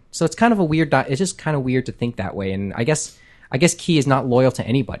this one. So it's kind of a weird. It's just kind of weird to think that way. And I guess Key is not loyal to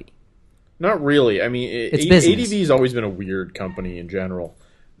anybody. Not really. I mean, It's business. ADV's always been a weird company in general.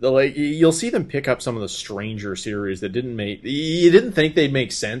 You'll see them pick up some of the stranger series that you didn't think they'd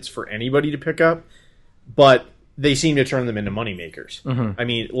make sense for anybody to pick up, but they seem to turn them into moneymakers. Mm-hmm. I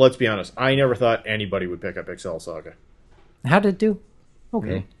mean, let's be honest. I never thought anybody would pick up Excel Saga. How did it do?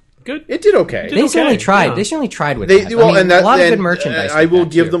 Okay. Good. It did okay. They certainly okay, tried. yeah. They certainly tried with They that. well, I mean, and that a lot of and, good merchandise. I with will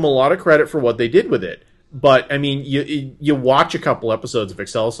that, give too. them a lot of credit for what they did with it. But I mean, you watch a couple episodes of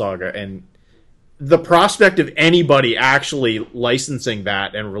Excel Saga, and the prospect of anybody actually licensing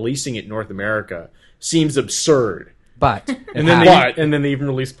that and releasing it in North America seems absurd. But And then, But- they even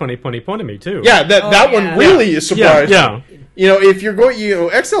released Pony Pony Pony too. Yeah, that one yeah. really is surprising. Yeah. You know, if you're going,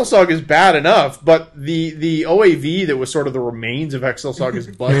 XL Saga is bad enough, but the OAV that was sort of the remains of XL Saga's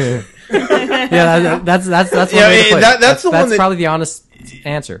budget. yeah, that's one Yeah, way to put it. that's the one that- probably the honest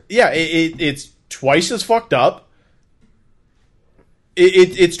answer. Yeah, it's twice as fucked up.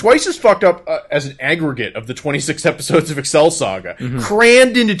 It's twice as fucked up as an aggregate of the 26 episodes of Excel Saga,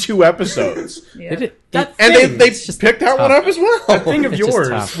 crammed into 2 episodes. Yeah. That And thing, they just picked that one tough. up as well. that thing of It's just yours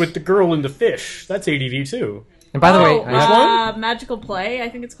tough. with the girl and the fish. That's ADD too. And by the way, Oh, Magical Play, I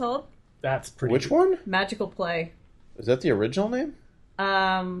think it's called. That's pretty. Which one? Magical Play. Is that the original name?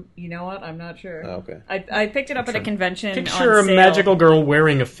 You know what? I'm not sure. Oh, okay. I picked it up at a convention. Picture on a sale. magical girl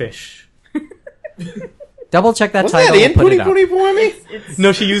wearing a fish. double check that Wasn't title. that in and put Pony it up. Pony Pony?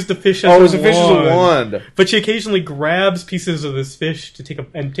 No, she used the fish as Oh, it was a a fish as a wand. But she occasionally grabs pieces of this fish to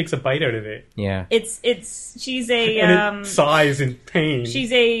takes a bite out of it, Yeah. She's a and it sighs in pain.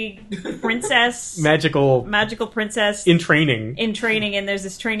 she's a princess, magical princess in training. in training, and there's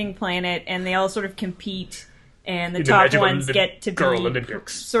this training planet, and they all sort of compete, and the The top magical ones get to girl be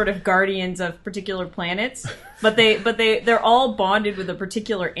Olympics. sort of guardians of particular planets, but they're all bonded with a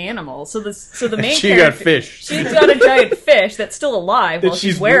particular animal. So the main She got character, fish. she's got a giant fish that's still alive while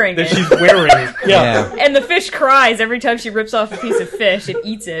she's wearing that it. she's wearing. Yeah. Yeah. And the fish cries every time she rips off a piece of fish and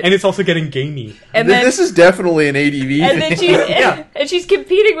eats it. And it's also getting gamey. And then, This is definitely an ADV and then thing. she's and she's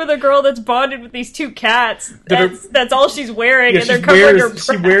competing with a girl that's bonded with these 2 cats. That's all she's wearing, Yeah, and they're she covering her wears,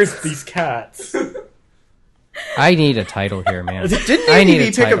 she breasts. wears these cats. I need a title here, man. Didn't I need a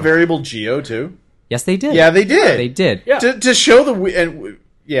ADV pick a title. variable Geo too? Yes, they did. Yeah, they did. They did. Yeah. To show the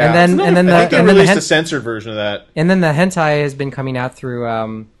yeah. And then I think they the released hen- a censored version of that. and then the hentai has been coming out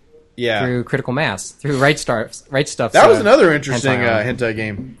through Yeah, through Critical Mass, through Right Stuff. that was another interesting hentai hentai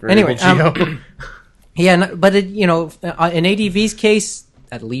game. Anyway, Variable Geo. Yeah, but in ADV's case,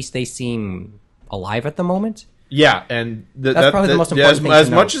 at least they seem alive at the moment. yeah, and That's probably the most important thing to as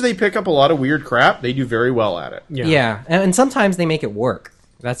know. much as they pick up a lot of weird crap, they do very well at it. Yeah, and sometimes they make it work.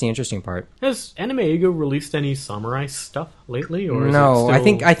 That's the interesting part. Has Anime Ego released any samurai stuff lately? Or is No, it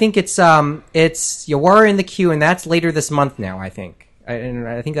still... I think it's Yawara in the queue, and that's later this month now. I think, and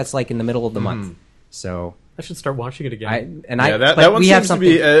I think that's like in the middle of the month. So I should start watching it again. That one we seems have to something.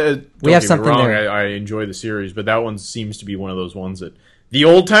 be. Don't we have get me something wrong, there. I enjoy the series, but that one seems to be one of those ones that the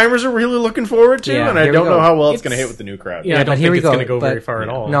old timers are really looking forward to, Yeah, and I here we don't go. know how well it's going to It's- hit with the new crowd. Yeah, I don't but here think we it's go. going to go but- very far at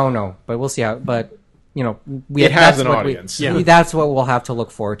all. No, but we'll see how. But we It has that's an what we- audience. Yeah. That's what we'll have to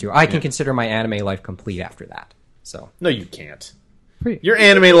look forward to. I can consider my anime life complete after that. So No, you can't. Pretty- Your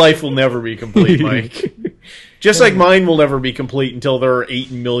anime life will never be complete, Mike. Just like mine will never be complete until there are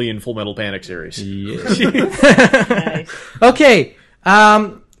 8 million Full Metal Panic series. Nice. Okay.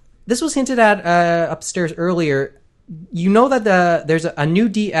 This was hinted at upstairs earlier. You know that there's a new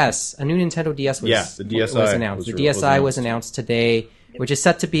DS, a new Nintendo DS was, Yeah, the DSi was announced. was The DSi was announced. announced today, which is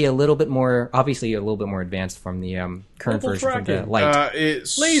set to be a little bit more, obviously a little bit more advanced from the current Mobile version from the tracking. Lite.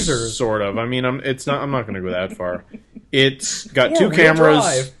 It's Lasers. sort of. I mean, I'm not going to go that far. It's got 2 Four-wheel cameras,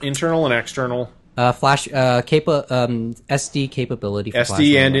 drive. internal and external, Flash, SD capability for SD flash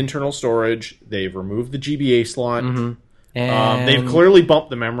and memory. internal storage. They've removed the GBA slot. And, They've clearly bumped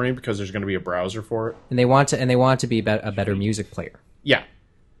the memory because there's going to be a browser for it. and they want to be a better music player. Yeah.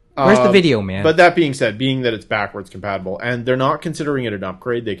 Where's the video, man? But that being said, being that it's backwards compatible, and they're not considering it an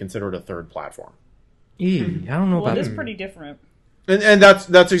upgrade, they consider it a third platform. Ew, I don't know Well, about it is it. pretty different. And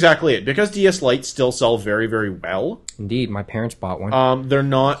that's exactly it. Because DS Lites still sell very, very well, Indeed, my parents bought one. they're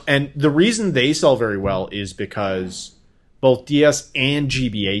not... And the reason they sell very well is because both DS and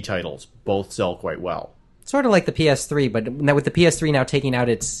GBA titles both sell quite well. Sort of like the PS3, but now with the PS3 now taking out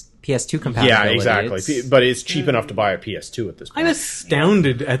its PS2 Yeah, compatibility. exactly. it's- But it's cheap enough to buy a PS2 at this I'm point.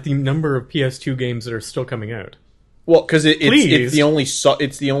 astounded at the number of PS2 games that are still coming out. Well, because it's Please. the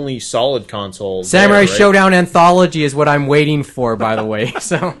only solid console. Samurai there, right? Showdown Anthology is what I'm waiting for, by the way.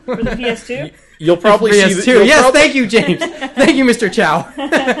 So For the PS2? You'll probably see PS2. you'll Yes, probably- thank you, James. Thank you, Mr. Chow.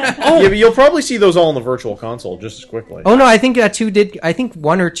 Yeah, but you'll probably see those all on the virtual console just as quickly. Oh no, I think I think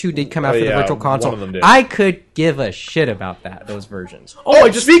 1 or 2 did come out Oh, for the yeah, virtual console. one of them did. I could give a shit about those versions. Oh, I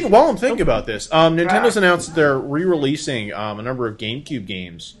just speak while I'm thinking about this. Nintendo's announced that they're re-releasing a number of GameCube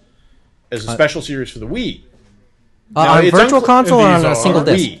games as a special series for the Wii. Now, On it's virtual uncl- console or these on a are single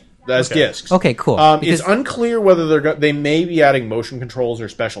disc? Wii as discs. Okay, cool. It's Because- unclear whether they may be adding motion controls or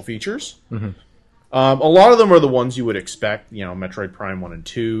special features. A lot of them are the ones you would expect, Metroid Prime 1 and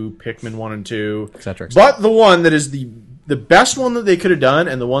 2, Pikmin 1 and 2, etc. But the one that is the best one that they could have done,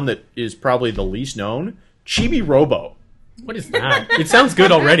 and the one that is probably the least known, Chibi Robo. What is that? It sounds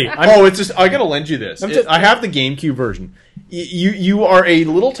good already. It's just, I gotta lend you this. I have the GameCube version. You are a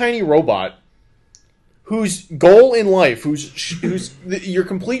little tiny robot whose goal in life, your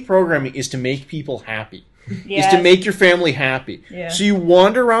complete programming is to make people happy. Yes. Is to make your family happy. Yeah. So you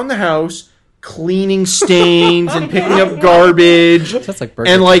wander around the house cleaning stains and picking up garbage like Burger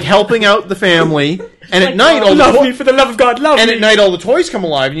and helping out the family. And at night, love me, for the love of God, love me. And at night, all the toys come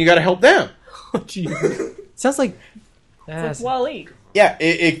alive, and you got to help them. Oh, jeez. Sounds like It's like Wall-E. Yeah,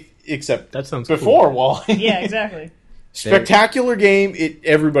 except That sounds before cool. Wall-E. Yeah, exactly. Spectacular game.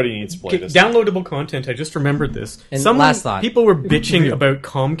 Everybody needs to play this. Downloadable content. I just remembered this. And last thought. People were bitching about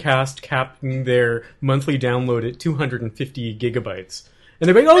Comcast capping their monthly download at 250 gigabytes. And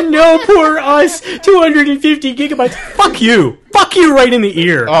they're like, oh no, poor us, 250 gigabytes. Fuck you. Fuck you right in the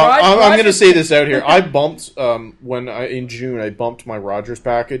ear. I'm going to say this out here. I bumped, in June, I bumped my Rogers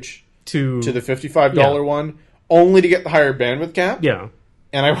package to the $55 one, only to get the higher bandwidth cap. Yeah.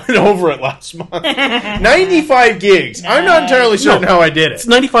 And I went over it last month. 95 gigs. I'm not entirely certain how I did It's it.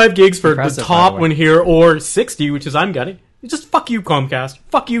 95 gigs for Impressive, the by top the way. one here, or 60, which is I'm getting. Just fuck you, Comcast.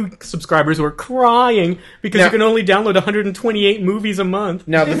 Fuck you, subscribers who are crying because Now- you can only download 128 movies a month.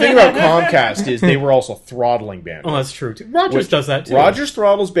 Now, the thing about Comcast is they were also throttling bandwidth. Oh, that's true, too. Rogers does that, too. Rogers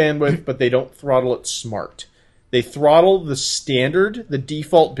throttles bandwidth, but they don't throttle it smart. They throttle the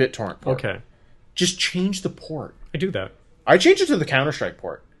default BitTorrent port. Okay. Just change the port. I do that. I changed it to the Counter-Strike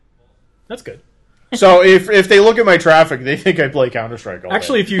port. That's good. So if they look at my traffic, they think I play Counter-Strike all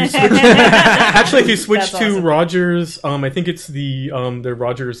Actually, day. if you switch That's to awesome. Rogers, I think it's the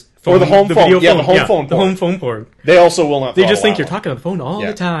Rogers Or the home phone. video Yeah, the home phone the port. home phone port. They also will not They throttle just think that you're one. talking on the phone all Yeah.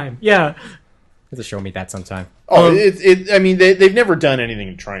 the time. Yeah. You have to show me that sometime. Oh, I mean, they've never done anything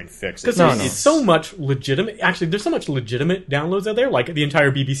to try and fix it. Because No, there's no. so much legitimate... Actually, there's so much legitimate downloads out there, like the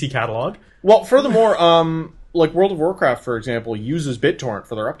entire BBC catalog. Well, furthermore, like World of Warcraft, for example, uses BitTorrent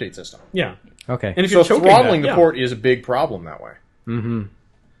for their update system. Yeah. Okay. And if So you're choking throttling that, the yeah. port is a big problem that way. Mm-hmm.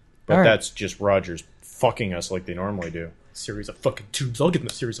 But All right. that's just Rogers fucking us like they normally do. Series of fucking tubes. I'll give them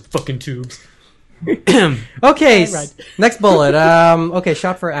a series of fucking tubes. Okay, Right. next bullet. Okay,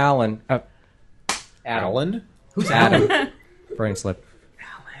 shot for Alan. Alan? Who's Adam? Brain slip.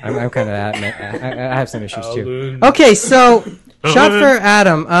 I'm kind of I have some issues too. Alan. Okay, so shot for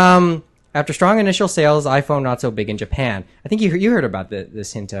Adam. After strong initial sales, iPhone not so big in Japan. I think you heard about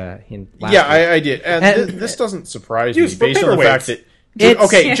this hint last Yeah, week. I did. And And- this doesn't surprise me Used for based on the paperweights. fact that... It's-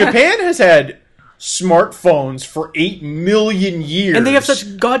 Okay, Japan has had smartphones for 8 million years. And they have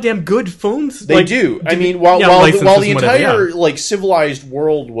such goddamn good phones. They do. I mean, while licenses the and whatever, entire yeah. civilized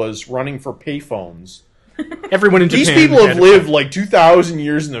world was running for payphones, Everyone in Japan. these people have had- lived 2,000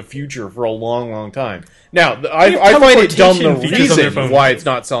 years in the future for a long, long time. Now, I have find it dumb teleportation the features on their reason phones. why it's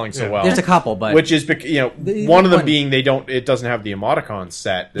not selling so well. There's a couple, but Which is, one of them one- being it doesn't have the emoticon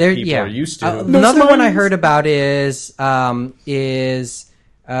set that there, people yeah. are used to. Another one I smiles. heard about is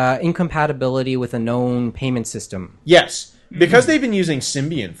incompatibility with a known payment system. Yes, because they've been using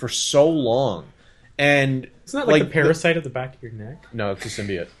Symbian for so long, and Isn't that like the parasite at the back of your neck? No, it's a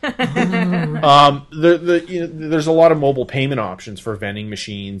symbiote. There's a lot of mobile payment options for vending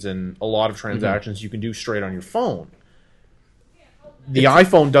machines and a lot of transactions you can do straight on your phone. The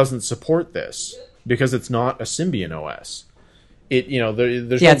iPhone doesn't support this because it's not a Symbian OS. There's no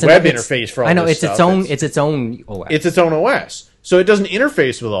it's web it's- interface for all I know this it's stuff. its own OS. It's its own OS, so it doesn't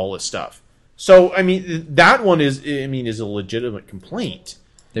interface with all this stuff. So I mean, that one is a legitimate complaint.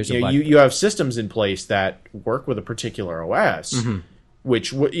 There's You a know, but. you have systems in place that work with a particular OS, Mm-hmm.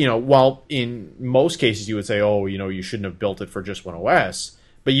 which while in most cases you would say, oh, you shouldn't have built it for just one OS,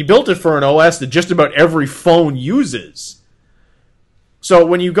 but you built it for an OS that just about every phone uses. So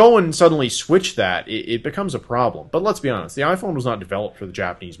when you go and suddenly switch that, it becomes a problem. But let's be honest, the iPhone was not developed for the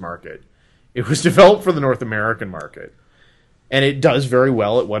Japanese market. It was developed for the North American market. And it does very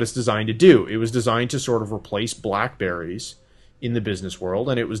well at what it's designed to do. It was designed to sort of replace BlackBerries in the business world,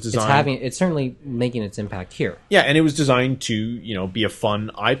 and it was designed... It's certainly making its impact here. Yeah, and it was designed to, be a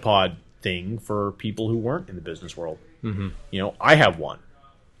fun iPod thing for people who weren't in the business world. Mm-hmm. I have one.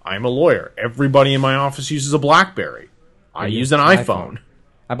 I'm a lawyer. Everybody in my office uses a BlackBerry. I use an iPhone.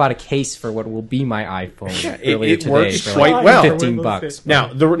 I bought a case for what will be my iPhone earlier it today works for quite well. $15.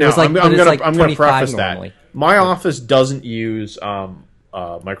 Now, was like- I'm but it's going like to 25 preface normally. that. My office doesn't use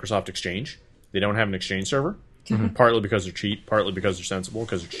Microsoft Exchange. They don't have an Exchange server. Mm-hmm. Partly because they're cheap, partly because they're sensible,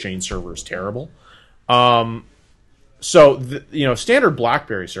 because Exchange server is terrible. So, standard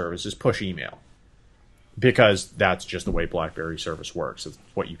BlackBerry service is push email. because that's just the way BlackBerry service works. It's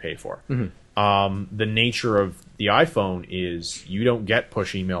what you pay for. The nature of the iPhone is you don't get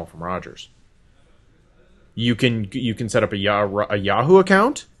push email from Rogers. You can set up a Yahoo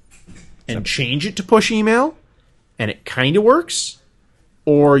account and change it to push email, and it kind of works.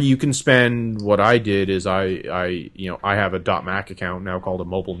 Or you can spend, what I did is I have a .Mac account now called a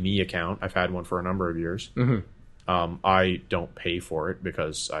Mobile Me account. I've had one for a number of years. I don't pay for it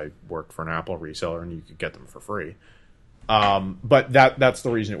because I work for an Apple reseller and you could get them for free. But that's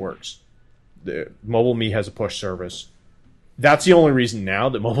the reason it works. The Mobile Me has a push service. That's the only reason now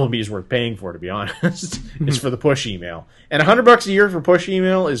that Mobile Me is worth paying for, to be honest, is for the push email. And $100 a year for push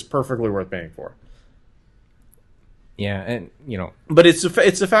email is perfectly worth paying for. Yeah, and But it's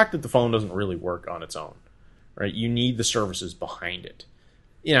the fact that the phone doesn't really work on its own, right? You need the services behind it.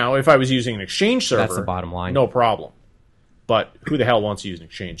 If I was using an Exchange server, that's the bottom line. No problem. But who the hell wants to use an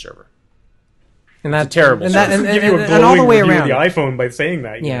Exchange server? And that's terrible service. Give you a and all the glowing way review around. of the iPhone by saying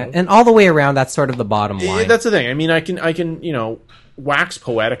that. Yeah, and all the way around, that's sort of the bottom line. That's the thing. I mean, I can wax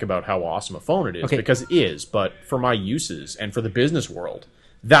poetic about how awesome a phone it is, because it is. But for my uses and for the business world,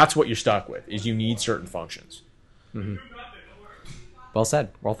 that's what you're stuck with, is you need certain functions. Well said.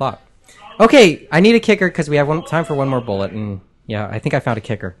 Well thought. Okay, I need a kicker because we have time for one more bullet, and yeah, I think I found a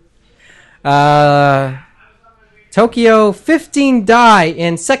kicker. Tokyo 15 die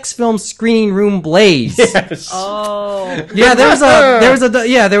in sex film screening room blaze. Yes. Oh. Yeah,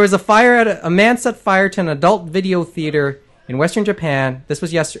 there was a fire at a man set fire to an adult video theater in Western Japan. This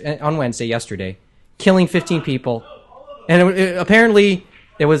was on Wednesday, yesterday, killing 15 people, and it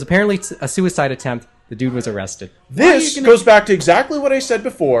was apparently a suicide attempt. The dude was arrested. This goes back to exactly what I said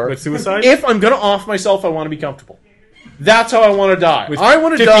before. With suicide? If I'm going to off myself, I want to be comfortable. That's how I want to die. I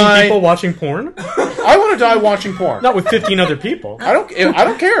want to 15 die. people watching porn? I want to die watching porn. Not with 15 other people. I don't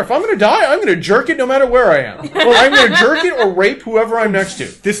care. If I'm going to die, I'm going to jerk it no matter where I am. I'm going to jerk it or rape whoever I'm next to.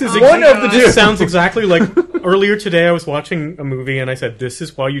 This is one of the two. This sounds exactly like earlier today I was watching a movie and I said, this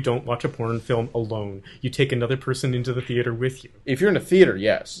is why you don't watch a porn film alone. You take another person into the theater with you. If you're in a theater,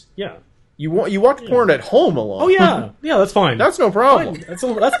 yes. Yeah. You watch porn at home alone. Oh, yeah. Yeah, that's fine. That's no problem.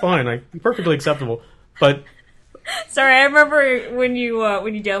 Fine. That's fine. Perfectly acceptable. But... Sorry, I remember when you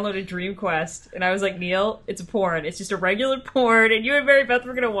downloaded Dream Quest, and I was like, Neil, it's a porn. It's just a regular porn, and you and Mary Beth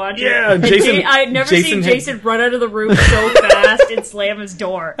were going to watch it. Yeah, And Jason... I had never seen Jason run out of the room so fast and slam his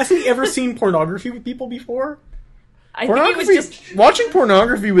door. Hasn't he ever seen pornography with people before? I think it was just... Watching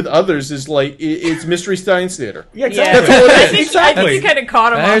pornography with others is like, it's Mystery Science Theater. Yeah, Yeah. exactly. I think you kind of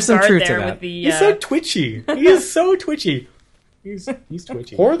caught him There's off some guard truth to there that. with the... He's so twitchy. He is so twitchy. He's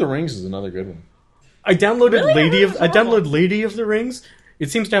twitchy. Horror of the Rings is another good one. I downloaded Really? I downloaded Lady of the Rings.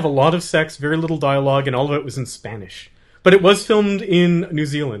 It seems to have a lot of sex, very little dialogue, and all of it was in Spanish. But it was filmed in New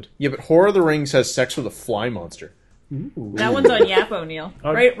Zealand. Yeah, but Horror of the Rings has sex with a fly monster. That one's on Yapo, Neil.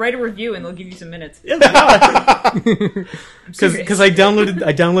 Write a review and they'll give you some minutes. Because I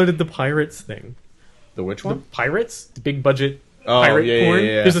downloaded the Pirates thing. The which The one? Pirates, the big budget pirate porn.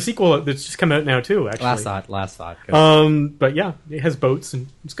 yeah. There's a sequel that's just come out now too. Actually, Last thought. Go. But yeah, it has boats and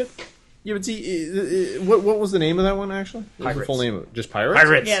it's good. Yeah, but see, what was the name of that one, actually? What was the Pirates. full name of it? Just Pirates?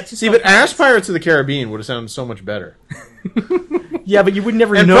 Pirates. Yeah, it's just See, called but Ass Pirates of the Caribbean would have sounded so much better. Yeah, but you would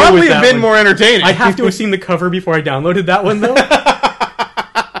never And know. probably with have that been one. more entertaining. I have to have seen the cover before I downloaded that one though,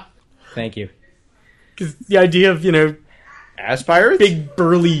 Thank you. because the idea of Ass Pirates? big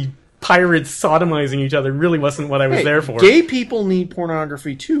burly pirates sodomizing each other really wasn't what I was Hey, there for. Gay people need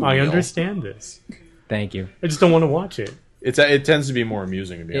pornography too. I Neil. understand this. Thank you. I just don't want to watch it. It tends to be more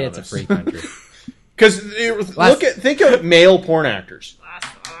amusing, to be It's a honest. free country. Because think of male porn actors.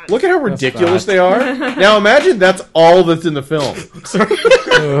 Look at how ridiculous they are. Now imagine that's all that's in the film.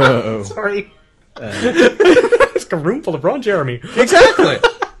 Sorry. It's a room full of Ron Jeremy. Exactly.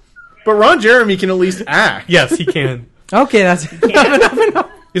 But Ron Jeremy can at least act. Yes, he can. Okay, that's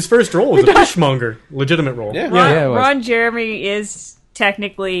His first role was a fishmonger. Legitimate role. Yeah. Yeah, it was. Ron Jeremy is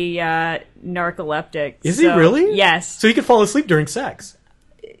technically narcoleptic. Is he really? Yes. So he could fall asleep during sex.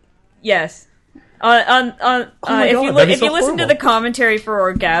 Yes. my If God, that is so you listen to horrible. the commentary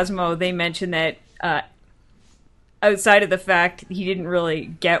for Orgasmo, they mention that outside of the fact he didn't really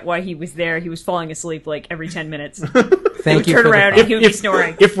get why he was there, he was falling asleep like every 10 minutes. Thank you. Turn for the around thought. and he would be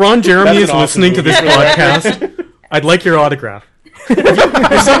snoring. If Ron Jeremy That's is an awesome listening to this movie. podcast, I'd like your autograph.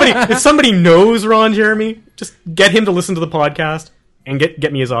 If somebody knows Ron Jeremy, just get him to listen to the podcast and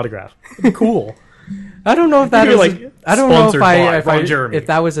get me his autograph. It'd be cool. I don't know if that Maybe, is. like, I don't know sponsored by Ron Jeremy. if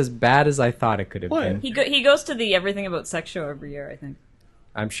that was as bad as I thought it could have What? been. He goes to the Everything About Sex show every year, I think.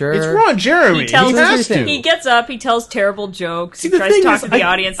 I'm sure It's Ron Jeremy. He tells has to. he gets up, he tells terrible jokes, See, he tries to thing talk is, to the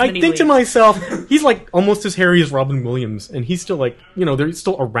audience, and I then he think to leaves. myself, he's like almost as hairy as Robin Williams, and he's still like, they're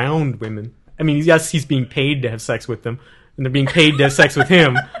still around women. I mean, yes, he's being paid to have sex with them, and they're being paid to have sex with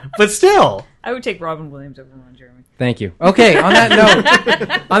him, but still. I would take Robin Williams over Ron Jeremy. Thank you. Okay, on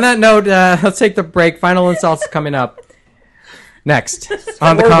that note, let's take the break. Final insults coming up next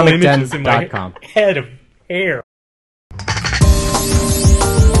on Horrible images in my thecomicden.com. head of hair.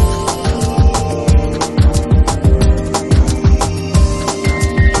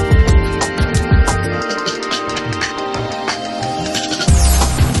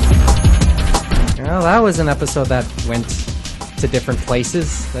 Well, that was an episode that went to different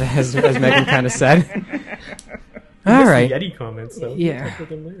places, as Megan kind of said. All right. The Yeti comments, though. Yeah. Talk about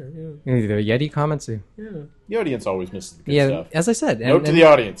them later, yeah. The Yeti comments. The audience always misses the good Yeah, stuff. as I said. Note to the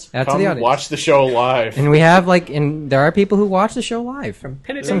audience. Out to Come the audience. watch the show live. And we have and there are people who watch the show live.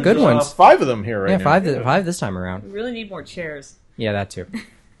 Some good ones. 5 of them here right Yeah, now. five this time around. We really need more chairs. Yeah, that too.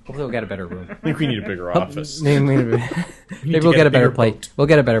 Hopefully we'll get a better room. I think we need a bigger office. Maybe we'll get get a a better bigger place. boat. We'll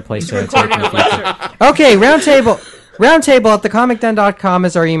get a better place to take in the future. Okay, roundtable. Roundtable at thecomicden.com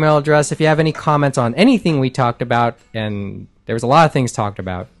is our email address. If you have any comments on anything we talked about, and there was a lot of things talked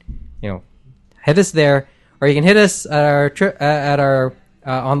about, hit us there, or you can hit us at our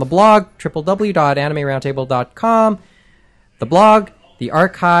on the blog www.animeroundtable.com, the blog, the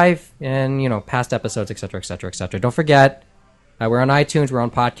archive, and past episodes, etc., etc., etc. Don't forget. We're on iTunes, we're on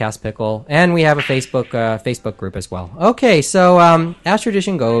Podcast Pickle, and we have a Facebook group as well. Okay, so as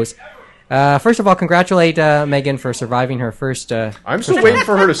tradition goes, first of all, congratulate Megan for surviving her first. I'm still waiting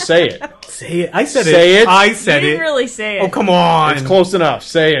for her to say it. Say it. I said Say it. I said You it. didn't really say it. Oh, come on. It's close enough.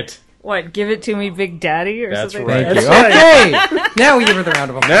 Say it. What, give it to me, Big Daddy, or That's something? right. Thank you. That's Okay, now we give her the round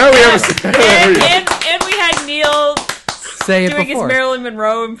of applause. Now we have a... And we had Neil Say it doing his before. Marilyn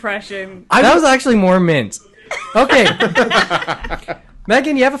Monroe impression. That was actually more mint. Okay.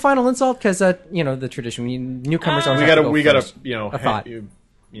 Megan, you have a final insult because the tradition. Newcomers are. we gotta A thought.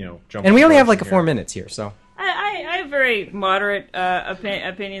 jump. And we only have like here. 4 minutes here, so. I have very moderate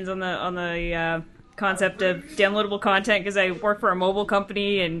opinions on the concept of downloadable content because I work for a mobile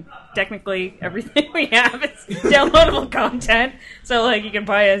company and technically everything we have is downloadable content. So you can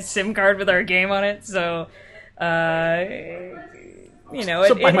buy a SIM card with our game on it. So it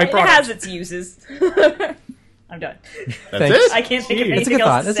has its uses. I'm done. That's Thanks. it. I can't think of It's a anything good else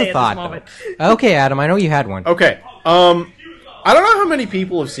thought. to It's say a at thought. this moment. Okay, Adam, I know you had one. Okay. I don't know how many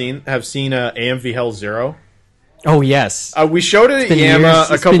people have seen AMV Hell Zero. Oh yes. We showed it at been Yama years.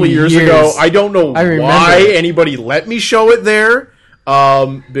 a It's couple been of years years. ago. I don't know I remember why it. anybody let me show it there.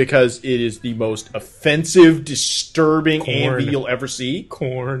 Because it is the most offensive, disturbing Corn. AMV you'll ever see.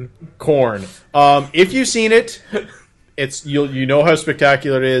 Corn. If you've seen it, it's you know how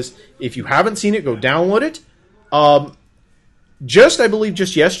spectacular it is. If you haven't seen it, go download it. I believe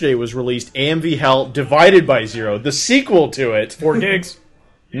just yesterday was released AMV Hell Divided by Zero, the sequel to it. 4 gigs.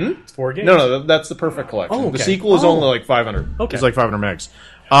 It's 4 gigs. No, that's the perfect collection. Oh, okay. The sequel is only like 500. Okay. It's like 500 megs.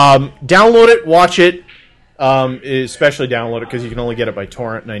 Download it, watch it, especially download it because you can only get it by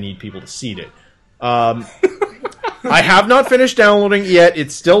torrent, and I need people to seed it. I have not finished downloading yet.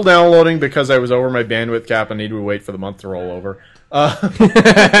 It's still downloading because I was over my bandwidth cap and needed to wait for the month to roll over. It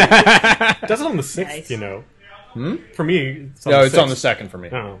does it on the 6th, Nice. For me, it's on No, the it's 6th. on the second for me.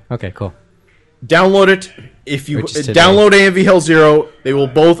 Oh. Okay, cool. Download it. If you Which is today. download AMV Hell Zero, they will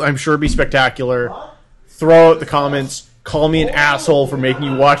both, I'm sure, be spectacular. Throw out the comments. Call me an asshole for making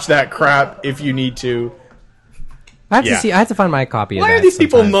you watch that crap if you need to. I have Yeah. to see. I have to find my copy of Why that. are these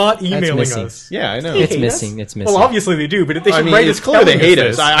people sometime. not That's emailing missing. us? Yeah, I know. It's Hate missing. us? It's missing. Well, obviously they do, but if they should I mean, write it's us clear they telling hate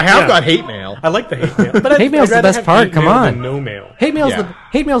this. us. I have Yeah. got hate mail. I like the hate mail. But Hate mail's I'd the rather best have part, hate come mail on. than no mail. Hate mail's Yeah.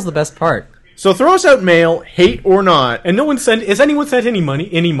 hate mail's the best part. So throw us out mail, hate or not. And no one sent. Has anyone sent any money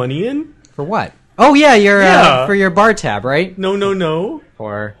in? For what? Oh yeah, Yeah. for your bar tab, right? No.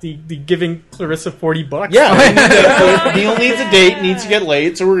 For The giving Clarissa $40. Yeah, Neil needs a date, needs to get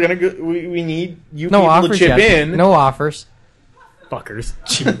laid, so we're gonna go. We need you no people offers to chip yet. in. No offers. Fuckers.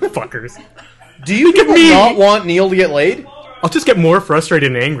 Cheap fuckers. Do you people not want Neil to get laid? I'll just get more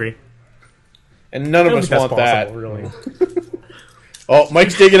frustrated and angry. And none I of don't us think want that's that. possible, really. Oh,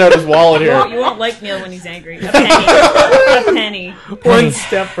 Mike's digging out his wallet You here. won't like Neil when he's angry. A penny. One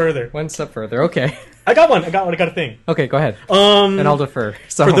step further. One step further. Okay. I got one. I got a thing. Okay, go ahead. And I'll defer.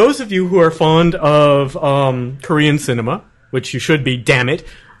 So For those of you who are fond of Korean cinema, which you should be, damn it,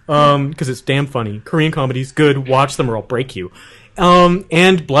 because it's damn funny. Korean comedies, good. Watch them or I'll break you.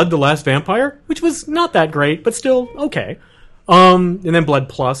 And Blood the Last Vampire, which was not that great, but still okay. And then Blood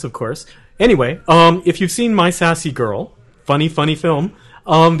Plus, of course. Anyway, if you've seen My Sassy Girl, funny film,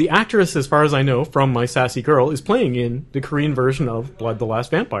 The actress, as far as I know, from My Sassy Girl, is playing in the Korean version of Blood the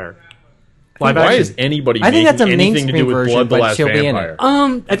Last Vampire. Live Why action. is anybody I think making that's a anything to mainstream do with version, Blood the but Last she'll be in Vampire?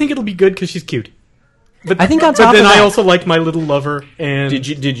 it. I think it'll be good because she's cute. But I think on but top then of I that- also like My Little Lover, and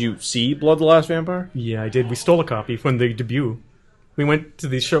Did you see Blood the Last Vampire? yeah, I did. We stole a copy from the debut. We went to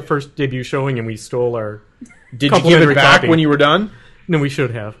the first debut showing, and we stole our. Did you give it Complimentary back copy. when you were done? No, we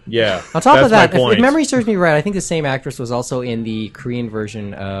should have. Yeah. On top that's of that, my point. if memory serves me right, I think the same actress was also in the Korean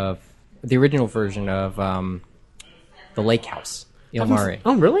version of the original version of the Lake House, Ilmari.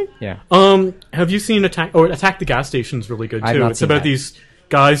 Oh, really? Yeah. Have you seen Attack the Gas Station's really good I've too. not It's seen about that. these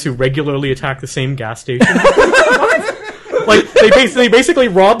guys who regularly attack the same gas station. Like they basically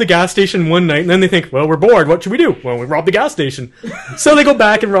rob the gas station one night, and then they think, well, we're bored. What should we do? Well, we rob the gas station. So they go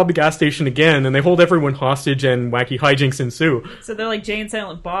back and rob the gas station again, and they hold everyone hostage, and wacky hijinks ensue. So they're like Jay and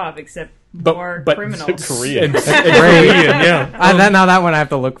Silent Bob, except But- more but criminals. Korean. And Korean, yeah. Now that one I have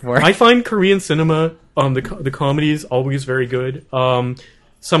to look for. I find Korean cinema, the comedy is always very good.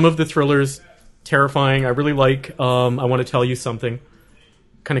 Some of the thrillers terrifying. I really like. I Want to Tell You Something,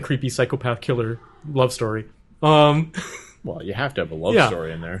 kind of creepy psychopath killer love story. Well, you have to have a love Yeah.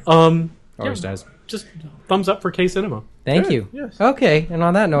 story in there. Always does. Just thumbs up for K Cinema. Thank Good, you. yes. Okay, and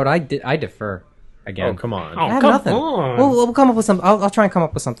on that note, I defer again. Oh, come on. Oh, I have come nothing. on. We'll come up with some. I'll try and come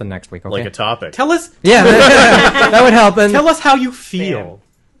up with something next week. Okay. Like a topic. Tell us yeah, that would help. And how you feel.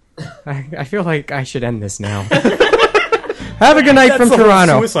 I feel like I should end this now. Have a good night That's from the whole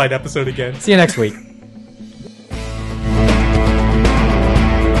Toronto. suicide episode again. See you next week.